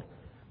world,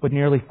 with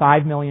nearly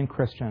 5 million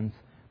Christians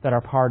that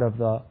are part of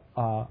the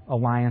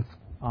Alliance,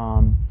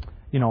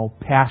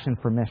 passion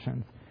for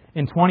missions.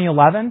 In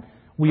 2011,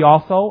 we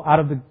also, out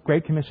of the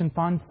Great Commission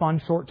Fund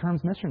short-term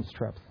missions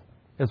trips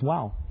as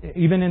well,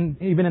 even in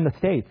the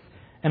States.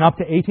 And up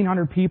to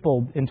 1,800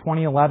 people in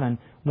 2011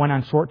 went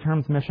on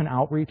short-term mission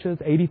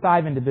outreaches.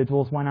 85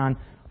 individuals went on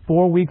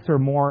 4 weeks or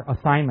more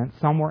assignments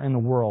somewhere in the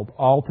world,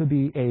 all to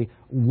be a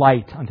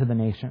light unto the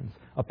nations,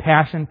 a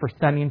passion for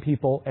sending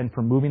people and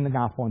for moving the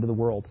gospel into the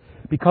world.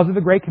 Because of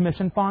the Great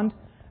Commission Fund,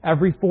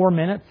 every 4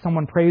 minutes,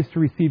 someone prays to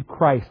receive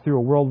Christ through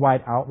a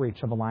worldwide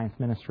outreach of Alliance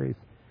Ministries.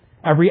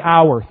 Every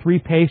hour, 3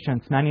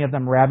 patients, many of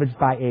them ravaged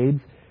by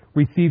AIDS,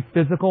 receive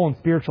physical and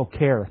spiritual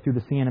care through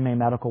the CNMA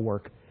medical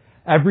work.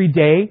 Every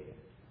day,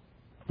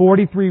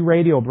 43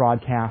 radio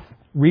broadcasts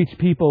reach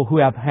people who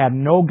have had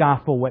no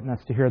gospel witness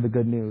to hear the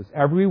good news.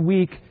 Every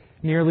week,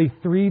 nearly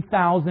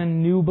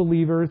 3,000 new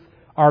believers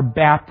are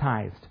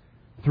baptized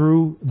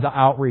through the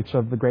outreach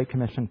of the Great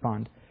Commission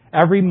Fund.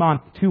 Every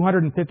month,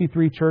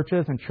 253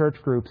 churches and church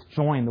groups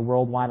join the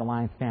Worldwide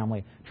Alliance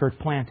family. Church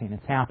planting,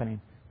 it's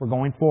happening. We're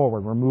going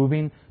forward. We're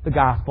moving the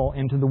gospel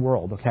into the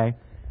world, okay?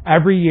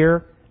 Every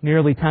year,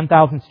 nearly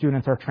 10,000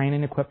 students are trained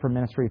and equipped for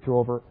ministry through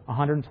over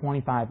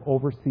 125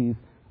 overseas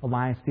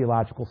Alliance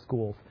theological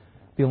schools.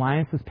 The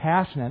Alliance is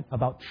passionate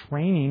about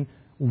training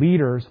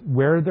leaders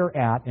where they're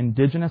at,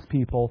 indigenous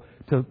people,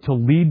 to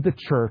lead the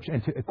church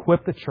and to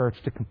equip the church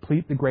to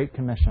complete the Great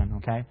Commission,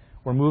 okay?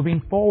 We're moving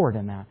forward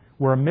in that.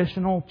 We're a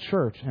missional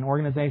church and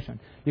organization.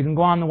 You can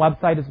go on the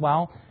website as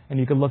well, and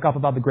you can look up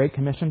about the Great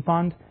Commission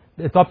Fund.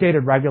 It's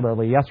updated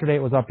regularly. Yesterday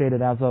it was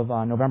updated as of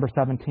November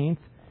 17th,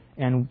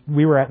 and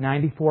we were at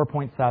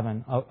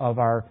 94.7 of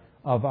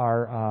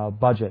our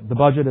budget. The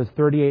budget is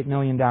 $38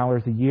 million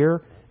a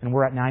year, and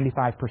we're at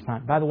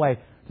 95%. By the way,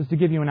 just to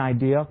give you an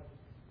idea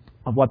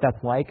of what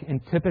that's like,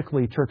 and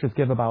typically churches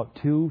give about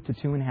 2 to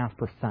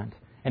 2.5%,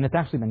 and it's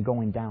actually been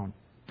going down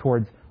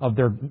towards of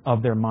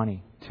their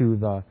money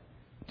to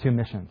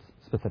missions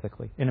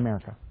specifically in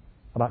America.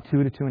 About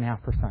 2 to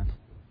 2.5%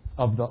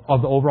 of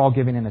the overall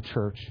giving in a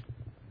church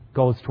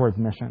goes towards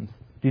missions.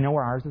 Do you know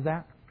where ours is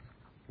at?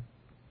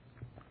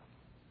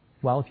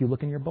 Well, if you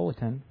look in your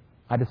bulletin,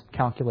 I just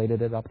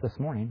calculated it up this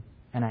morning,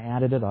 and I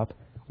added it up.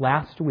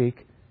 Last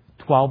week,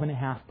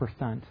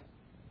 12.5%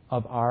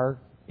 of our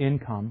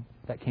income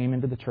that came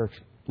into the church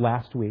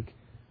last week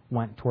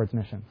went towards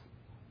missions.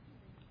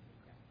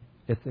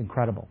 It's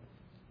incredible.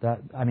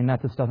 That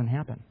just doesn't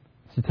happen.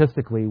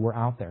 Statistically, we're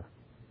out there.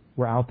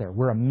 We're out there.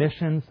 We're a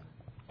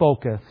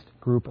missions-focused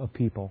group of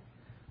people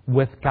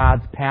with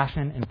God's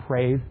passion and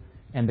praise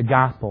and the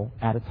gospel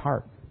at its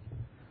heart.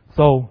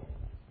 So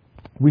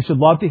we should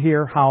love to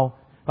hear how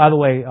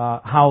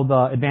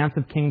the advance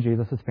of King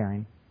Jesus is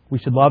faring. We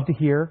should love to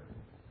hear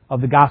of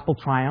the gospel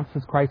triumphs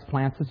as Christ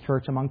plants His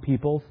church among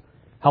peoples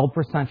held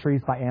for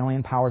centuries by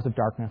alien powers of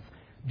darkness.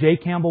 J.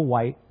 Campbell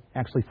White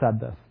actually said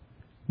this: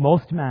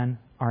 most men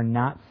are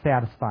not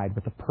satisfied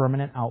with the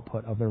permanent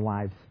output of their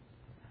lives.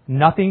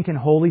 Nothing can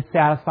wholly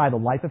satisfy the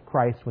life of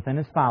Christ within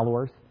His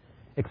followers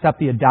except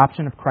the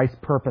adoption of Christ's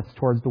purpose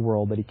towards the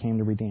world that He came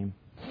to redeem.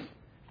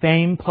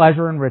 Fame,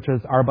 pleasure, and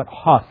riches are but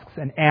husks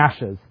and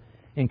ashes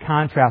in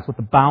contrast with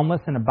the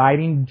boundless and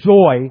abiding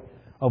joy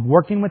of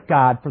working with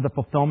God for the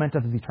fulfillment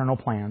of His eternal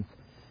plans.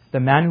 The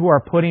men who are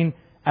putting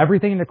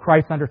everything into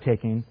Christ's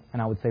undertaking,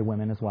 and I would say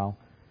women as well,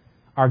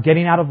 are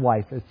getting out of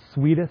life its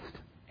sweetest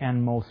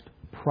and most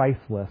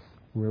priceless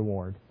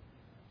reward.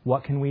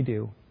 What can we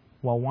do?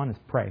 Well, one is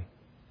pray.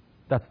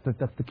 That's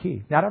the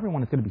key. Not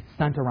everyone is going to be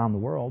sent around the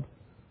world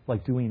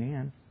like Dewey and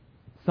Ann.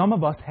 Some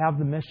of us have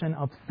the mission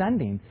of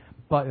sending,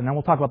 and then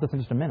we'll talk about this in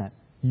just a minute.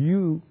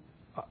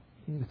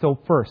 So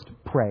first,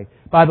 pray.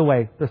 By the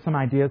way, there's some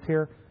ideas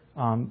here.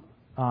 1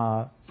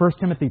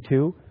 Timothy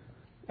 2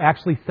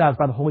 actually says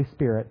by the Holy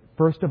Spirit,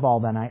 first of all,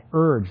 then I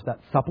urge that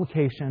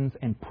supplications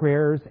and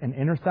prayers and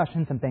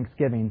intercessions and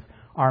thanksgivings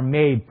are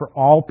made for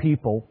all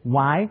people.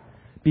 Why?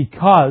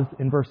 Because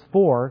in verse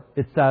 4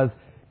 it says,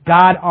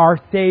 God our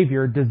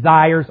Savior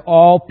desires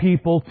all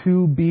people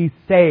to be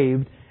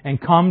saved and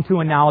come to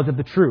a knowledge of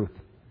the truth.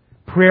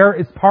 Prayer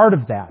is part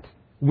of that.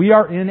 We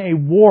are in a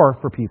war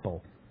for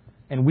people,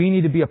 and we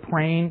need to be a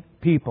praying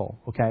people,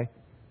 okay?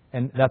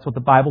 And that's what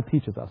the Bible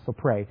teaches us, so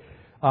pray.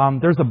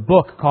 There's a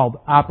book called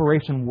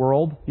Operation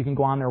World. You can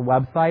go on their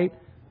website.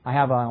 I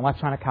have an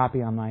electronic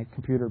copy on my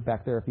computer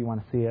back there if you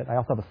want to see it. I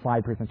also have a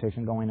slide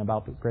presentation going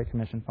about the Great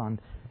Commission Fund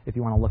if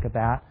you want to look at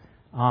that.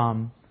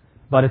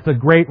 But it's a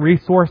great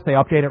resource. They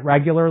update it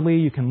regularly.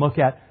 You can look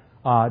at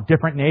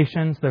different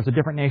nations. There's a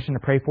different nation to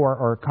pray for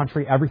or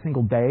country every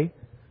single day.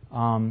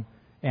 And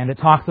it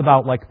talks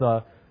about like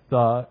the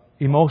the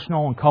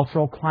emotional and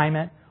cultural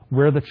climate,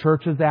 where the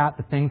church is at,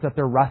 the things that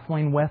they're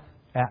wrestling with,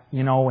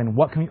 and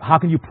how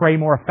can you pray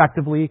more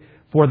effectively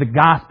for the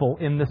gospel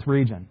in this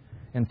region.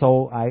 And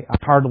so I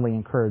heartily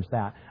encourage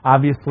that.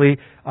 Obviously,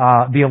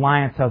 the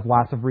Alliance has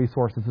lots of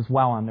resources as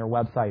well on their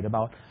website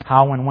about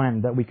how and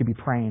when that we could be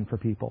praying for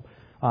people.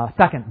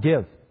 Second,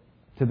 give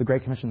to the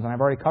Great Commissions, and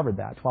I've already covered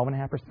that.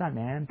 12.5%,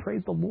 man.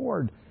 Praise the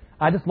Lord.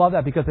 I just love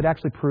that because it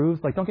actually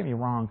proves, don't get me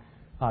wrong,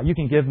 you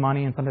can give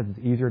money, and sometimes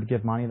it's easier to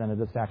give money than it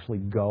is to actually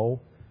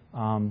go.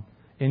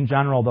 In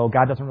general, though,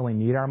 God doesn't really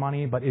need our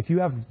money, but if you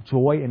have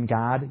joy in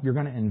God, you're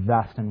going to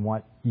invest in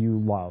what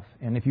you love.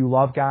 And if you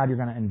love God, you're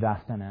going to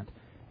invest in it.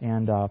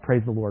 And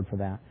praise the Lord for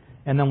that.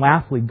 And then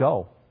lastly,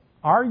 go.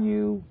 Are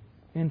you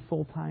in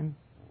full-time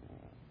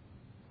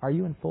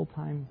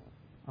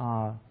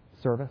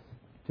service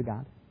to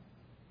God?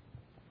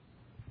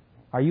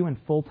 Are you in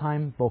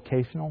full-time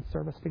vocational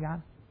service to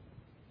God?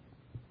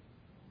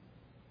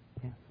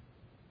 Yes.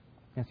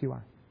 Yes, you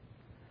are.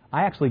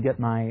 I actually get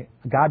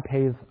God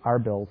pays our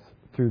bills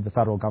through the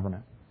federal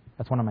government.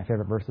 That's one of my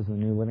favorite verses in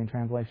the New Living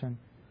Translation.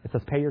 It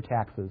says, pay your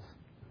taxes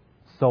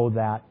so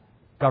that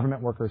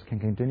government workers can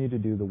continue to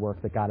do the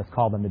work that God has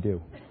called them to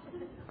do.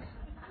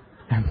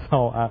 And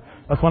so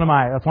that's one of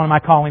my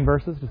calling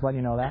verses, just letting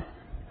you know that.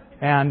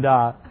 And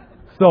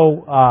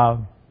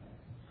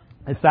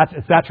it's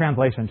that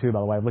translation too, by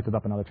the way. I've looked it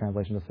up in another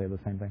translation to say the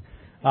same thing.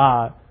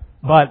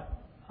 But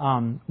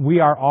we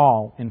are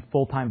all in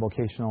full-time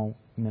vocational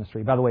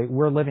ministry. By the way,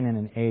 we're living in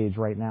an age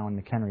right now in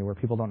McHenry where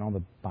people don't know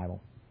the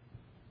Bible.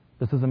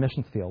 This is a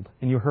missions field.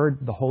 And you heard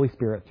the Holy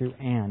Spirit through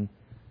Anne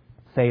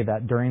say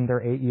that during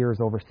their 8 years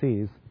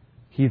overseas,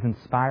 He's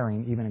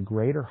inspiring even a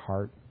greater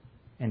heart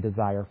and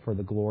desire for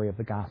the glory of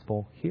the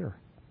gospel here.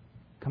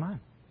 Come on.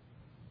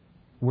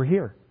 We're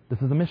here. This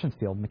is a missions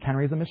field.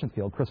 McHenry is a missions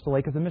field. Crystal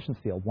Lake is a missions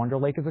field. Wonder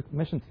Lake is a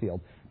missions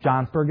field.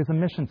 Johnsburg is a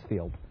missions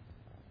field.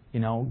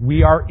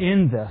 We are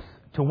in this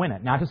to win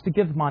it. Not just to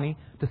give money,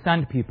 to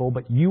send people,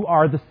 but you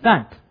are the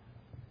sent.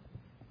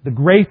 The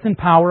grace and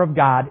power of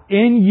God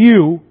in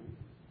you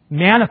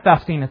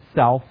manifesting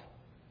itself,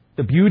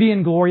 the beauty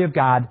and glory of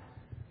God.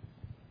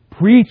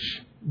 Preach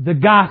the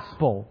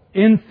gospel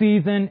in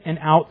season and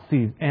out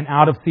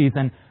of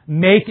season.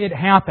 Make it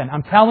happen.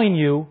 I'm telling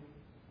you,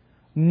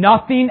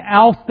 nothing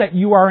else that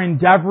you are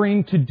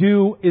endeavoring to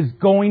do is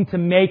going to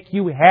make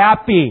you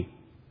happy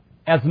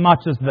as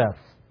much as this.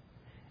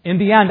 In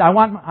the end, I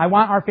want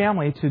our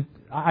family to,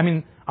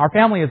 our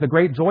family is a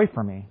great joy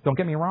for me. Don't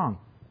get me wrong.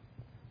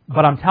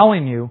 But I'm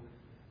telling you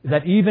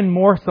that even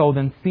more so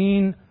than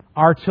seeing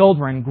our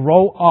children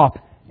grow up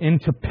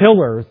into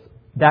pillars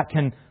that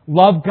can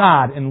love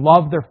God and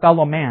love their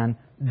fellow man,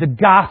 the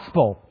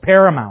gospel,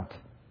 paramount.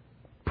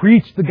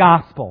 Preach the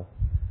gospel,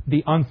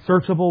 the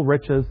unsearchable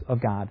riches of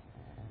God.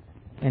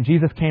 And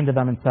Jesus came to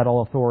them and said,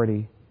 all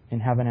authority in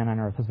heaven and on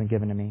earth has been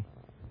given to me.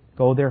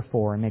 Go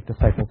therefore and make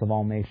disciples of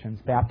all nations,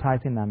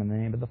 baptizing them in the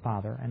name of the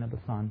Father and of the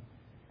Son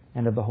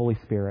and of the Holy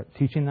Spirit,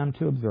 teaching them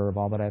to observe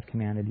all that I have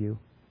commanded you.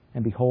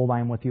 And behold, I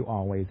am with you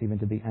always, even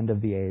to the end of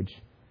the age.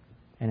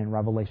 And in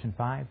Revelation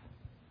 5,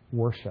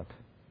 worship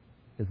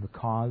is the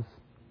cause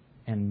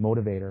and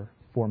motivator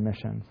for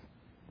missions.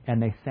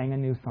 And they sang a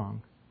new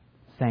song,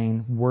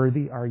 saying,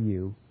 worthy are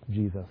you,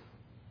 Jesus,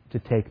 to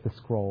take the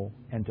scroll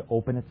and to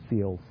open its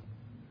seals.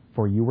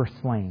 For you were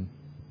slain,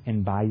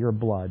 and by your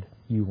blood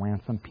you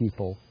ransomed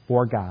people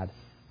for God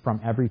from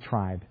every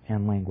tribe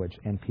and language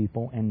and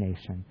people and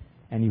nation.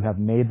 And you have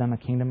made them a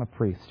kingdom of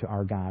priests to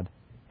our God,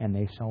 and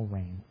they shall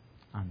reign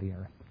on the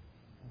earth.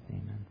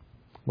 Amen.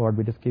 Lord,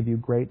 we just give you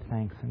great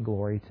thanks and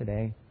glory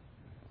today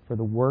for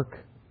the work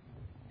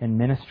and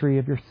ministry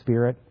of your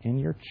Spirit in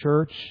your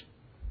church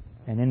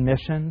and in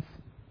missions.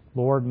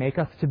 Lord, make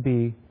us to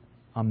be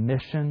a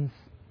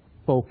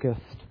missions-focused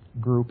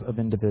group of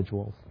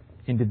individuals,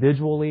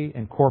 individually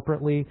and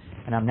corporately.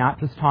 And I'm not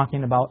just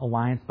talking about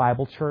Alliance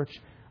Bible Church.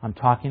 I'm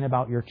talking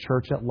about your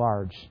church at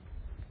large.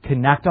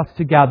 Connect us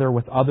together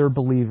with other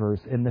believers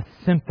in the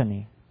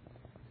symphony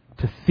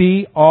to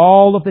see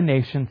all of the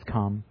nations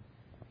come,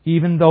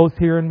 even those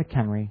here in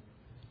McHenry,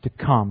 to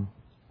come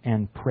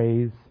and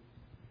praise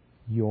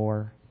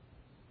your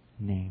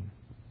name.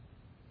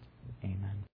 Amen.